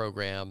degree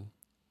program,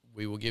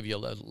 we will give you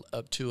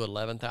up to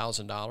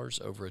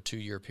 $11,000 over a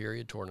 2-year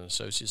period toward an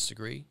associate's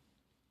degree,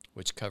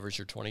 which covers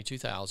your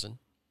 $22,000.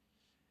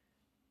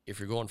 If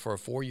you're going for a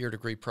 4-year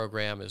degree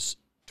program, it's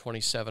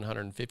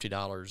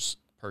 $2,750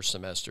 per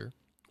semester,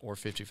 or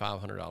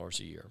 $5,500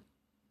 a year.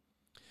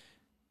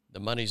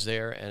 The money's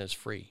there and it's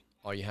free.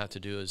 All you have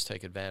to do is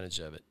take advantage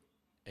of it,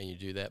 and you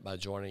do that by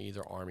joining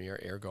either Army or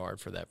Air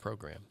Guard for that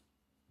program.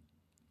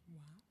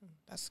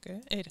 That's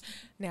good.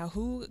 Now,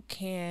 who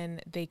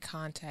can they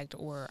contact,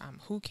 or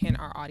who can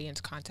our audience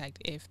contact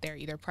if they're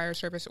either prior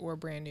service or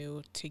brand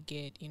new to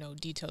get,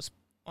 details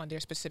on their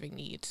specific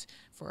needs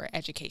for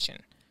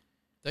education?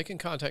 They can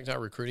contact our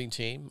recruiting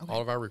team. Okay.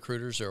 All of our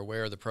recruiters are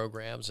aware of the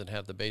programs and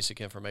have the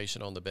basic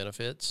information on the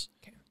benefits.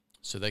 Okay.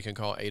 So they can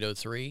call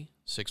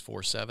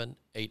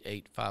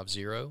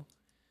 803-647-8850.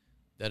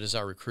 That is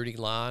our recruiting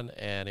line,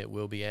 and it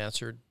will be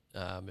answered.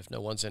 If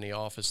no one's in the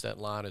office, that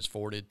line is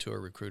forwarded to a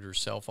recruiter's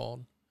cell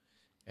phone,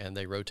 and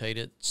they rotate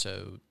it.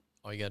 So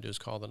all you got to do is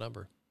call the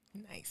number.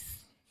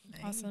 Nice.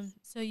 Awesome.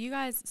 So you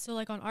guys,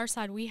 like on our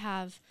side, we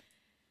have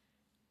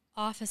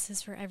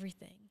offices for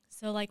everything.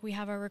 So like we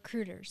have our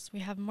recruiters, we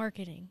have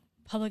marketing,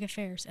 public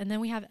affairs, and then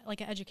we have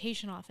like an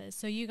education office.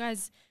 So you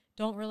guys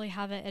don't really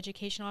have an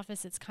education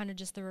office. It's kind of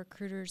just the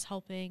recruiters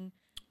helping.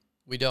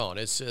 We don't.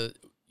 It's,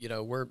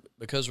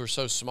 because we're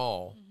so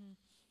small,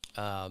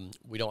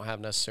 we don't have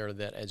necessarily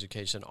that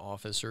education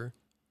officer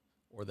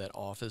or that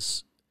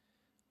office.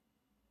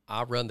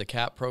 I run the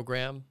CAP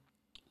program,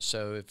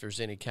 so if there's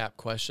any CAP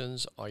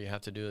questions, all you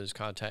have to do is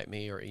contact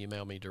me or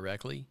email me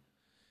directly.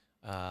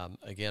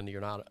 Again,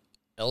 you're not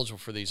eligible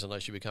for these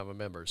unless you become a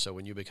member. So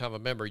when you become a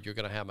member, you're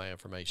going to have my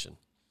information.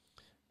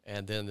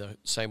 And then the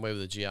same way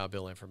with the GI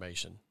Bill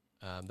information.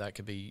 That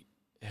could be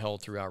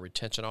held through our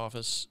retention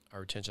office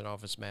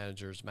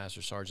managers,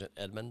 Master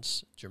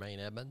Sgt. Jermaine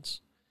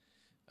Edmonds.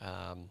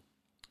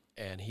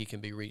 And he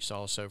can be reached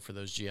also for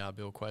those GI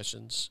Bill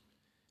questions.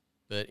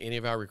 But any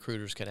of our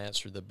recruiters can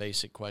answer the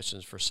basic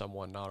questions for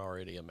someone not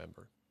already a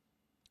member.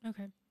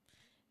 Okay.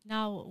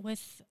 Now,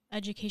 with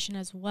education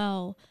as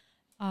well,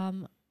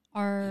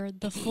 are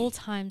the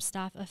full-time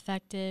staff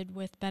affected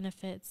with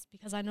benefits?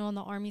 Because I know on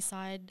the Army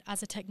side,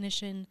 as a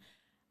technician,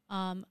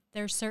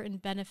 there's certain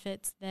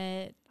benefits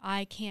that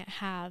I can't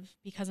have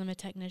because I'm a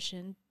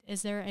technician.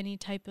 Is there any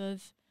type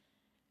of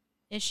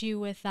issue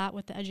with that,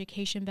 with the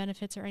education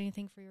benefits or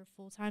anything for your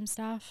full-time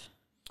staff?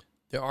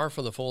 There are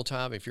for the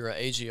full-time. If you're an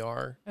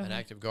AGR, an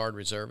active guard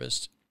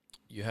reservist,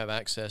 you have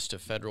access to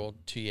federal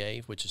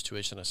TA, which is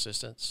tuition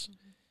assistance,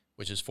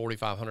 which is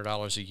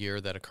 $4,500 a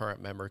year that a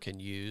current member can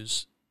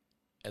use,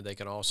 and they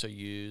can also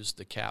use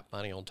the cap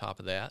money on top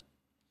of that.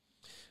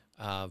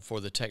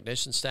 For the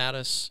technician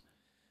status,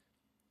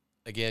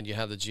 again, you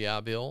have the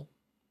GI Bill.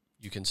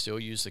 You can still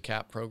use the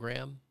cap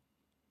program.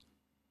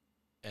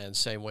 And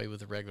same way with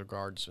the regular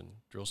guardsmen,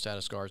 drill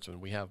status guardsmen.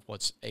 We have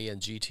what's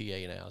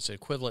ANGTA now. It's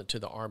equivalent to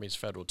the Army's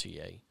federal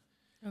TA.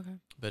 Okay.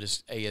 But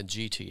it's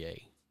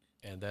ANGTA,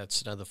 and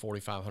that's another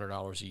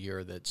 $4,500 a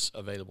year that's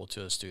available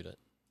to a student.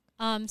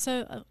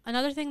 So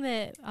another thing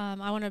that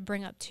I want to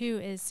bring up too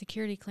is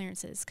security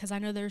clearances, because I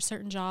know there are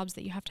certain jobs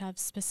that you have to have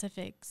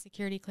specific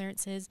security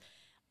clearances.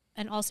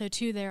 And also,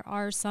 too, there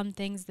are some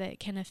things that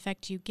can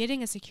affect you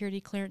getting a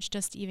security clearance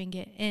just to even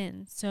get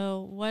in.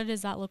 So what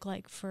does that look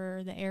like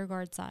for the Air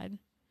Guard side?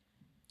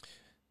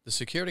 The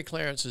security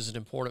clearance is an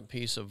important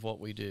piece of what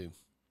we do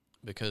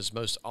because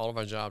most all of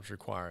our jobs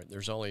require it.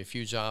 There's only a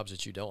few jobs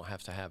that you don't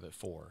have to have it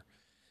for.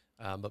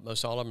 But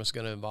most all of them is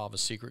going to involve a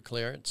secret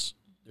clearance.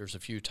 There's a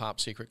few top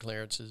secret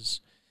clearances.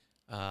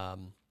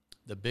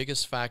 The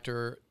biggest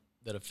factor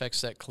that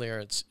affects that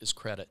clearance is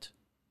credit.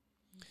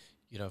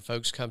 You know,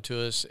 folks come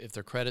to us, if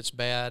their credit's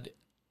bad,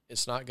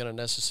 it's not going to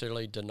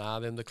necessarily deny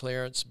them the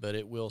clearance, but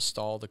it will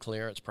stall the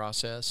clearance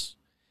process.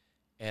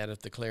 And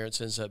if the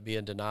clearance ends up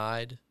being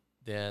denied,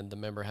 then the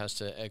member has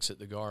to exit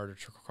the Guard or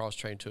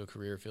cross-train to a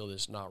career field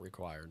that's not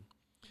required.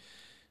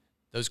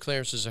 Those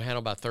clearances are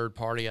handled by third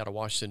party out of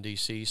Washington,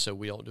 D.C., so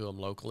we don't do them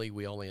locally.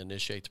 We only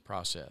initiate the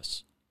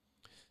process.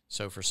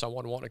 So for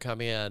someone wanting to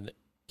come in,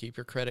 keep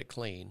your credit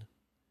clean.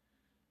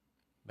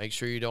 Make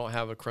sure you don't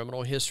have a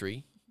criminal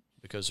history,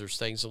 because there's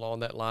things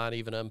along that line,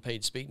 even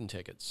unpaid speeding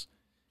tickets,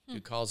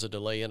 could cause a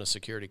delay in a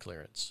security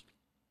clearance.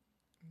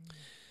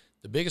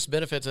 The biggest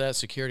benefit to that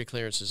security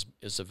clearance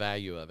is the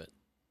value of it,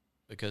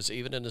 because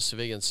even in the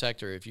civilian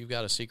sector, if you've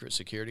got a secret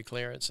security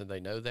clearance and they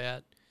know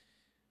that,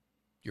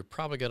 you're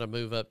probably going to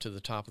move up to the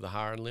top of the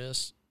hiring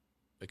list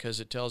because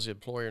it tells the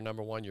employer,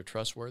 number one, you're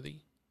trustworthy,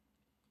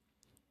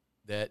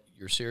 that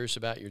you're serious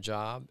about your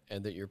job,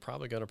 and that you're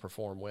probably going to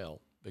perform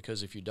well,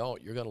 because if you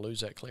don't, you're going to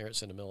lose that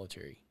clearance in the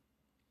military.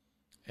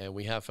 And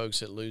we have folks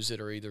that lose it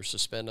or either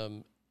suspend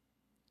them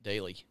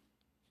daily,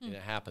 and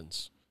it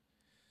happens.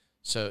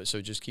 So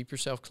just keep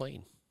yourself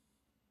clean.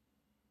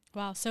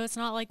 Wow. So it's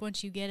not like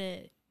once you get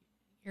it,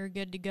 you're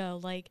good to go.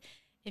 Like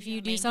if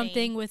you do maintain.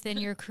 something within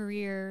your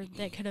career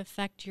that could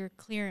affect your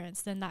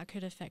clearance, then that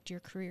could affect your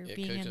career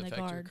being in the It could affect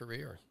Guard. your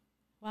career.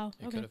 Wow.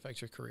 It could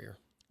affect your career.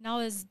 Now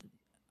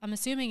I'm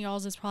assuming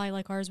y'all's is probably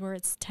like ours where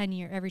it's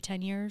every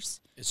 10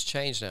 years. It's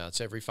changed now. It's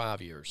every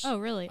 5 years. Oh,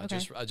 really? I Okay.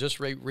 just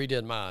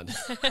redid mine.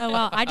 Oh,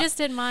 wow. I just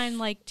did mine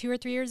like 2 or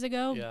 3 years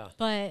ago. Yeah.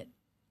 But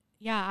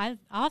yeah,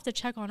 I'll have to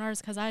check on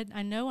ours because I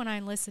know when I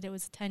enlisted it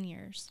was 10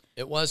 years.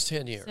 It was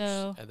 10 years,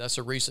 So- and that's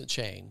a recent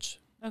change.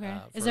 Okay.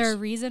 Is for there us- a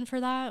reason for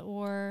that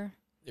or?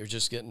 They're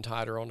just getting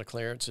tighter on the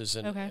clearances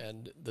and, Okay.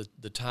 and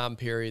the time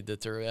period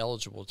that they're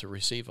eligible to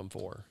receive them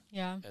for.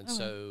 Yeah. And okay.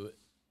 so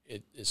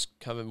it's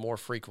coming more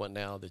frequent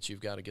now that you've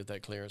got to get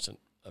that clearance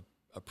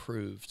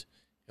approved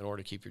in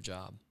order to keep your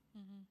job.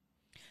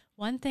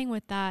 One thing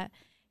with that,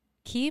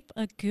 keep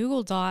a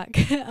Google Doc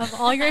of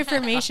all your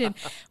information.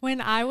 When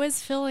I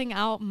was filling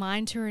out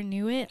mine to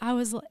renew it,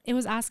 it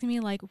was asking me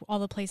like all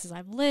the places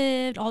I've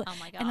lived, Oh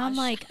my gosh. and I'm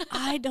like,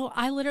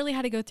 I literally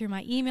had to go through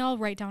my email,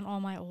 write down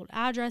all my old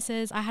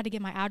addresses. I had to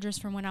get my address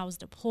from when I was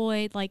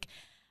deployed. Like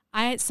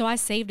I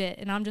saved it,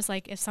 and I'm just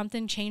like, if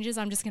something changes,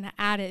 I'm just going to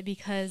add it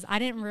because I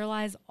didn't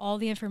realize all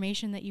the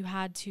information that you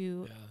had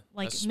to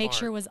that's make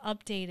sure smart. was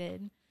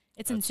updated.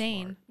 It's That's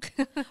insane.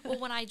 Well,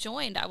 when I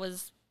joined, I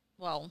was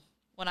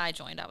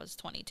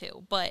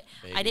 22, but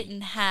I Baby.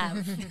 didn't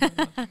have,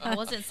 I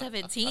wasn't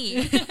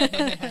 17,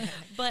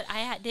 but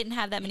I didn't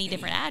have that many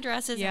different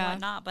addresses Yeah.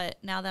 and whatnot.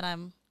 But now that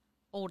I'm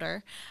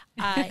older,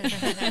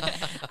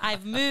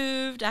 I've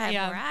moved, I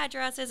have more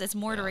addresses. It's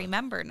more to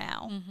remember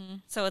now.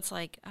 So it's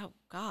like, oh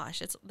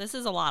gosh, this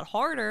is a lot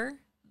harder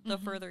the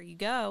further you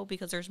go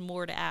because there's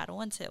more to add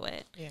on to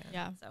it. Yeah.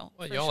 Yeah. So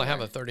Well, for you only have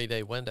sure. a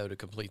 30-day window to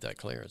complete that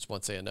clearance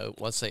once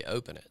they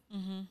open it.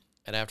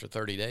 And after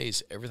 30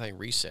 days, everything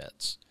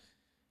resets.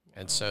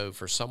 And so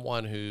for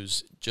someone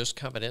who's just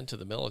coming into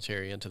the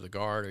military, into the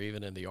Guard, or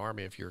even in the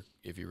Army, if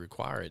you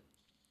require it,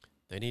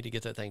 they need to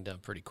get that thing done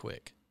pretty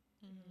quick.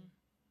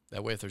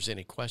 That way, if there's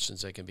any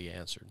questions, they can be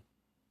answered.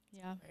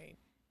 Yeah. Right.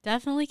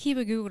 Definitely keep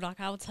a Google Doc.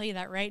 I will tell you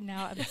that right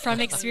now from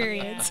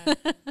experience.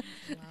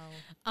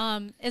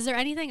 Wow. Is there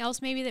anything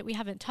else maybe that we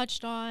haven't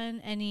touched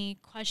on? Any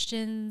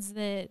questions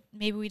that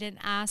maybe we didn't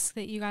ask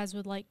that you guys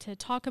would like to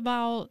talk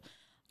about?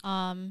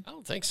 I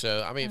don't think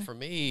so. I mean, for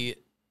me,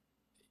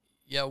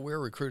 yeah, we're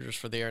recruiters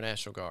for the Air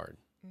National Guard.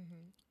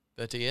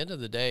 But at the end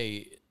of the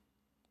day,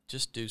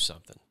 just do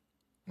something.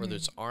 Whether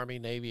it's Army,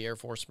 Navy, Air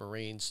Force,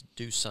 Marines,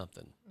 do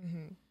something.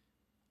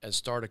 And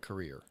start a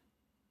career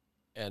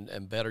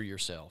and better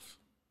yourself.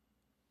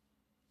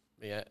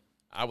 Yeah,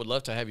 I would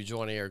love to have you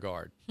join the Air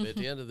Guard. But at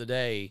the end of the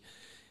day,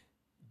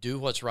 do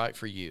what's right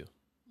for you.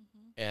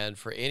 And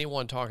for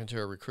anyone talking to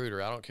a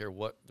recruiter, I don't care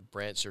what the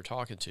branch they're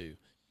talking to,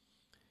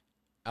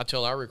 I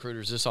tell our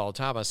recruiters this all the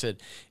time. I said,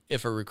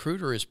 if a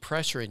recruiter is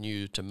pressuring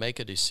you to make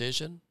a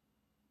decision,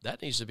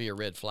 that needs to be a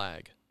red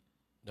flag,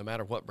 no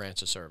matter what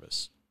branch of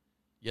service.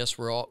 Yes,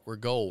 we're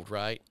gold,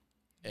 right?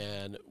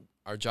 And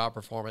our job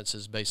performance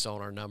is based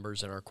on our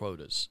numbers and our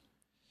quotas.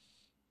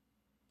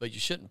 But you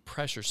shouldn't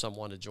pressure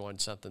someone to join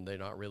something they're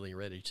not really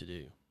ready to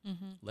do.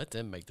 Let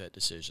them make that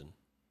decision.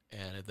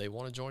 And if they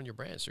want to join your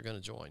branch, they're going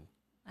to join.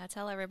 I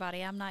tell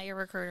everybody, I'm not your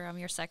recruiter. I'm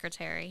your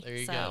secretary. There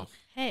you go.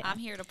 Hey, I'm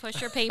here to push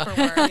your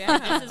paperwork.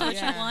 This is what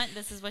you want.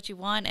 This is what you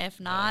want. If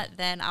not,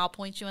 then I'll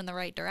point you in the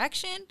right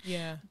direction.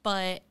 Yeah.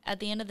 But at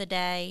the end of the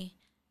day,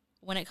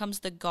 when it comes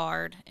to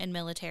guard and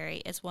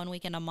military, it's 1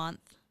 week in a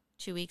month,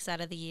 2 weeks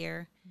out of the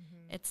year.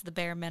 It's the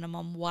bare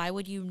minimum. Why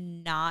would you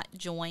not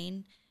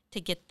join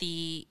to get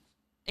the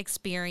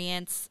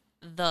experience,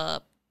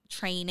 the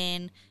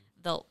training,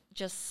 the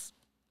just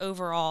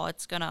overall,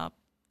 it's going to,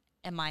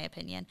 in my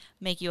opinion,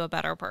 make you a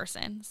better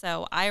person.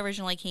 So I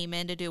originally came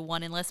in to do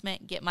one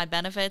enlistment, get my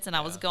benefits, and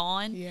I was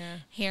gone. Yeah.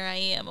 Here I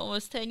am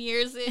almost 10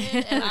 years in.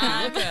 And If you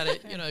look at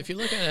it, if you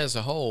look at it as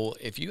a whole,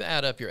 if you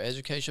add up your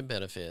education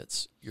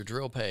benefits, your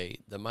drill pay,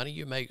 the money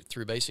you make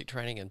through basic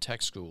training and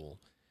tech school,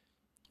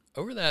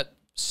 over that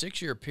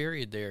 6-year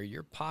period there,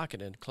 you're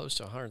pocketing close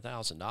to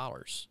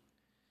 $100,000.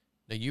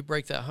 Now you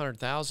break that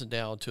 $100,000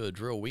 down to a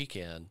drill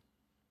weekend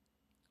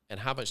and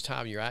how much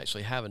time you're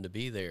actually having to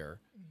be there,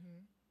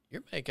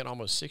 you're making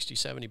almost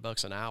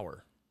 $60-70 an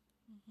hour.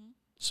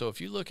 So if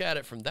you look at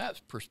it from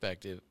that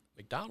perspective,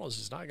 McDonald's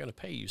is not going to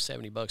pay you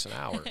 $70 an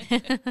hour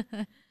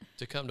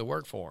to come to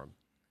work for them.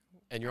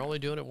 And you're only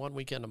doing it 1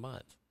 weekend a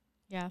month.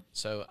 yeah.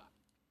 So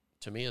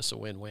to me, it's a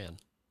win-win.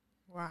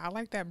 Wow, I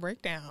like that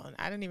breakdown.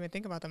 I didn't even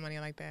think about the money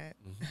like that.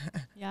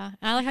 Yeah.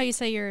 And I like how you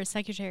say you're a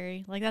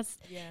secretary. Like, that's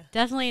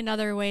definitely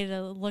another way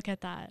to look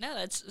at that. no,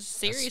 that's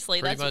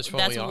seriously, pretty that's much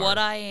what we are. what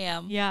I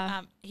am.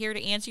 Yeah. I'm here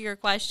to answer your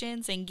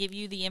questions and give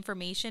you the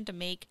information to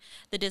make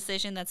the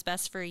decision that's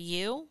best for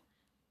you.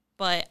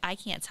 But I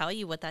can't tell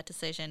you what that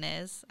decision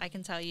is. I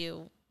can tell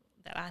you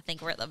that I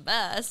think we're the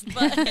best,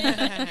 but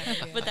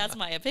but that's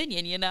my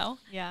opinion,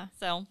 Yeah.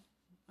 So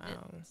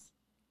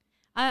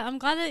I'm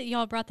glad that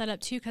y'all brought that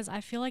up too, because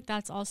I feel like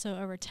that's also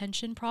a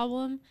retention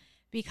problem,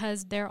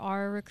 because there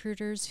are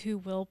recruiters who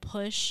will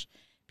push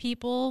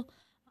people,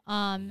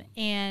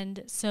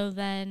 and so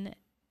then,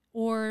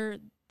 or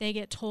they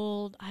get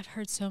told, I've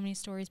heard so many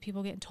stories,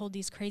 people getting told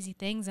these crazy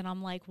things, and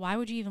I'm like, why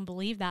would you even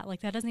believe that?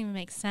 Like, that doesn't even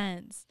make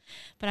sense.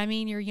 But I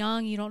mean, you're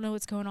young, you don't know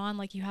what's going on,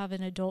 like, you have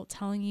an adult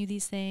telling you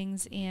these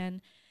things, and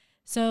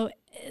so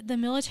the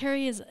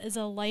military is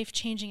a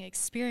life-changing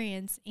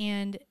experience,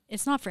 and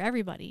it's not for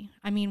everybody.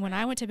 I mean, when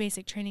I went to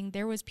basic training,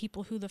 there was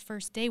people who the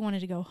first day wanted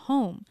to go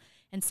home,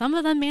 and some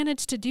of them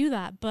managed to do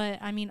that, but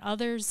I mean,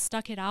 others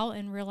stuck it out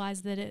and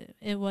realized that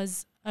it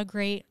was a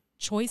great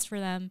choice for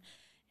them.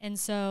 And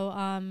so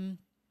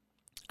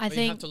I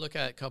think you have to look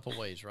at it a couple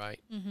ways, right?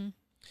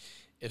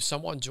 If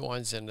someone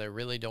joins and they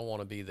really don't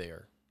want to be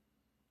there,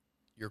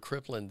 you're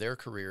crippling their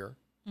career,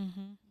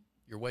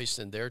 you're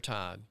wasting their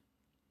time,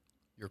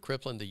 you're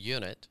crippling the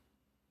unit,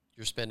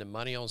 you're spending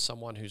money on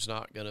someone who's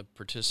not going to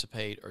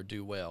participate or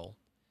do well,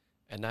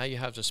 and now you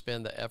have to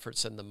spend the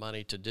efforts and the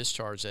money to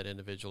discharge that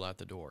individual at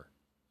the door.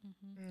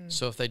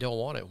 So if they don't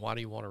want it, why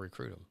do you want to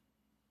recruit them?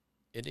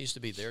 It needs to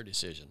be their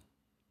decision.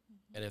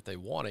 And if they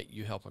want it,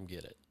 you help them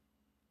get it.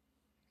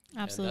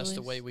 absolutely.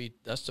 And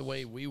that's the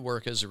way we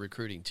work as a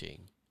recruiting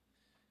team.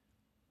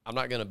 I'm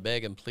not going to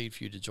beg and plead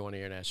for you to join the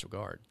Air National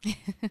Guard,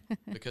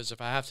 because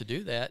if I have to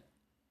do that,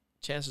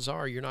 chances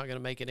are you're not going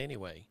to make it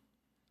anyway.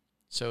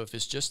 So if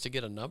it's just to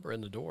get a number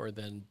in the door,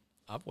 then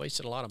I've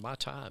wasted a lot of my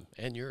time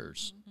and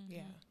yours.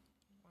 Yeah.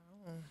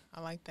 Wow.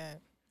 I like that.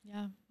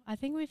 Yeah, I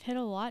think we've hit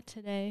a lot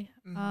today.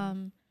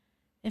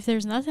 If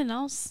there's nothing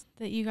else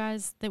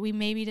that we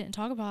maybe didn't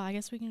talk about, I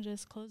guess we can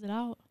just close it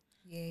out.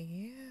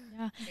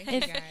 Yeah.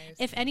 Thank you guys.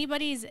 If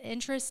anybody's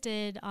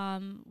interested,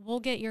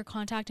 we'll get your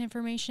contact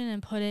information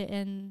and put it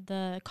in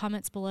the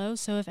comments below.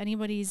 So if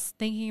anybody's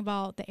thinking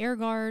about the Air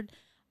Guard,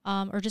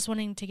 or just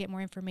wanting to get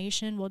more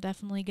information, we'll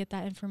definitely get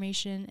that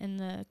information in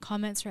the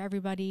comments for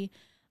everybody.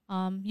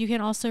 You can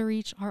also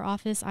reach our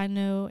office. I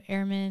know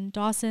Airman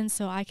Dawson,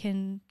 so I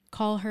can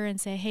call her and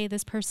say, hey,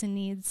 this person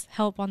needs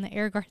help on the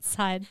Air Guard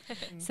side.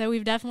 So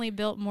we've definitely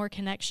built more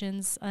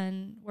connections,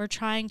 and we're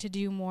trying to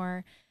do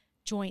more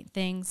joint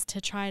things to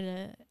try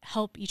to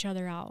help each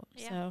other out.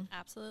 yeah, So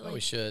absolutely. Well, we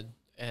should.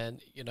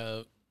 And,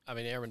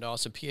 Airman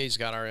Dawson, PA's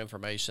got our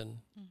information.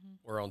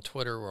 We're on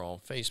Twitter. We're on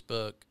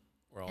Facebook.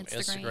 We're on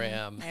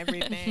Instagram.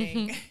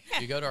 Everything.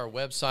 You go to our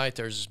website,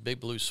 there's this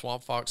big blue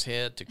Swamp Fox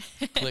head to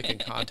click and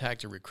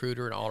contact a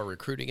recruiter, and all our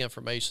recruiting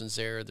information's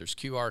there. There's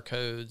QR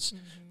codes.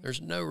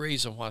 There's no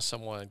reason why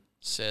someone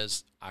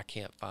says, I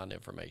can't find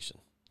information.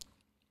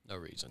 No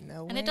reason.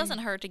 No And way. it doesn't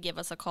hurt to give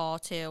us a call,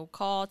 too.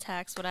 Call,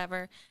 text,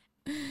 whatever.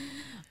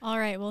 all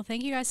right. Well,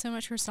 thank you guys so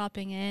much for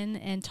stopping in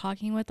and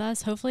talking with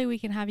us. Hopefully we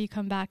can have you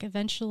come back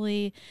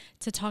eventually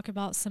to talk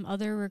about some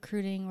other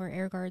recruiting or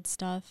Air Guard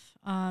stuff.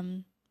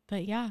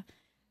 But yeah.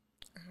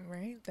 All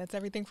right. That's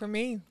everything for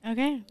me.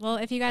 Okay. Well,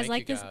 if you guys Thank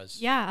like you this, guys.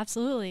 yeah,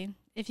 absolutely.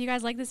 if you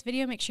guys like this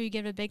video, make sure you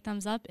give it a big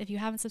thumbs up. If you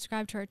haven't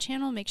subscribed to our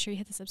channel, make sure you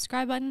hit the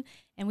subscribe button,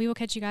 and we will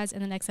catch you guys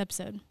in the next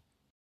episode.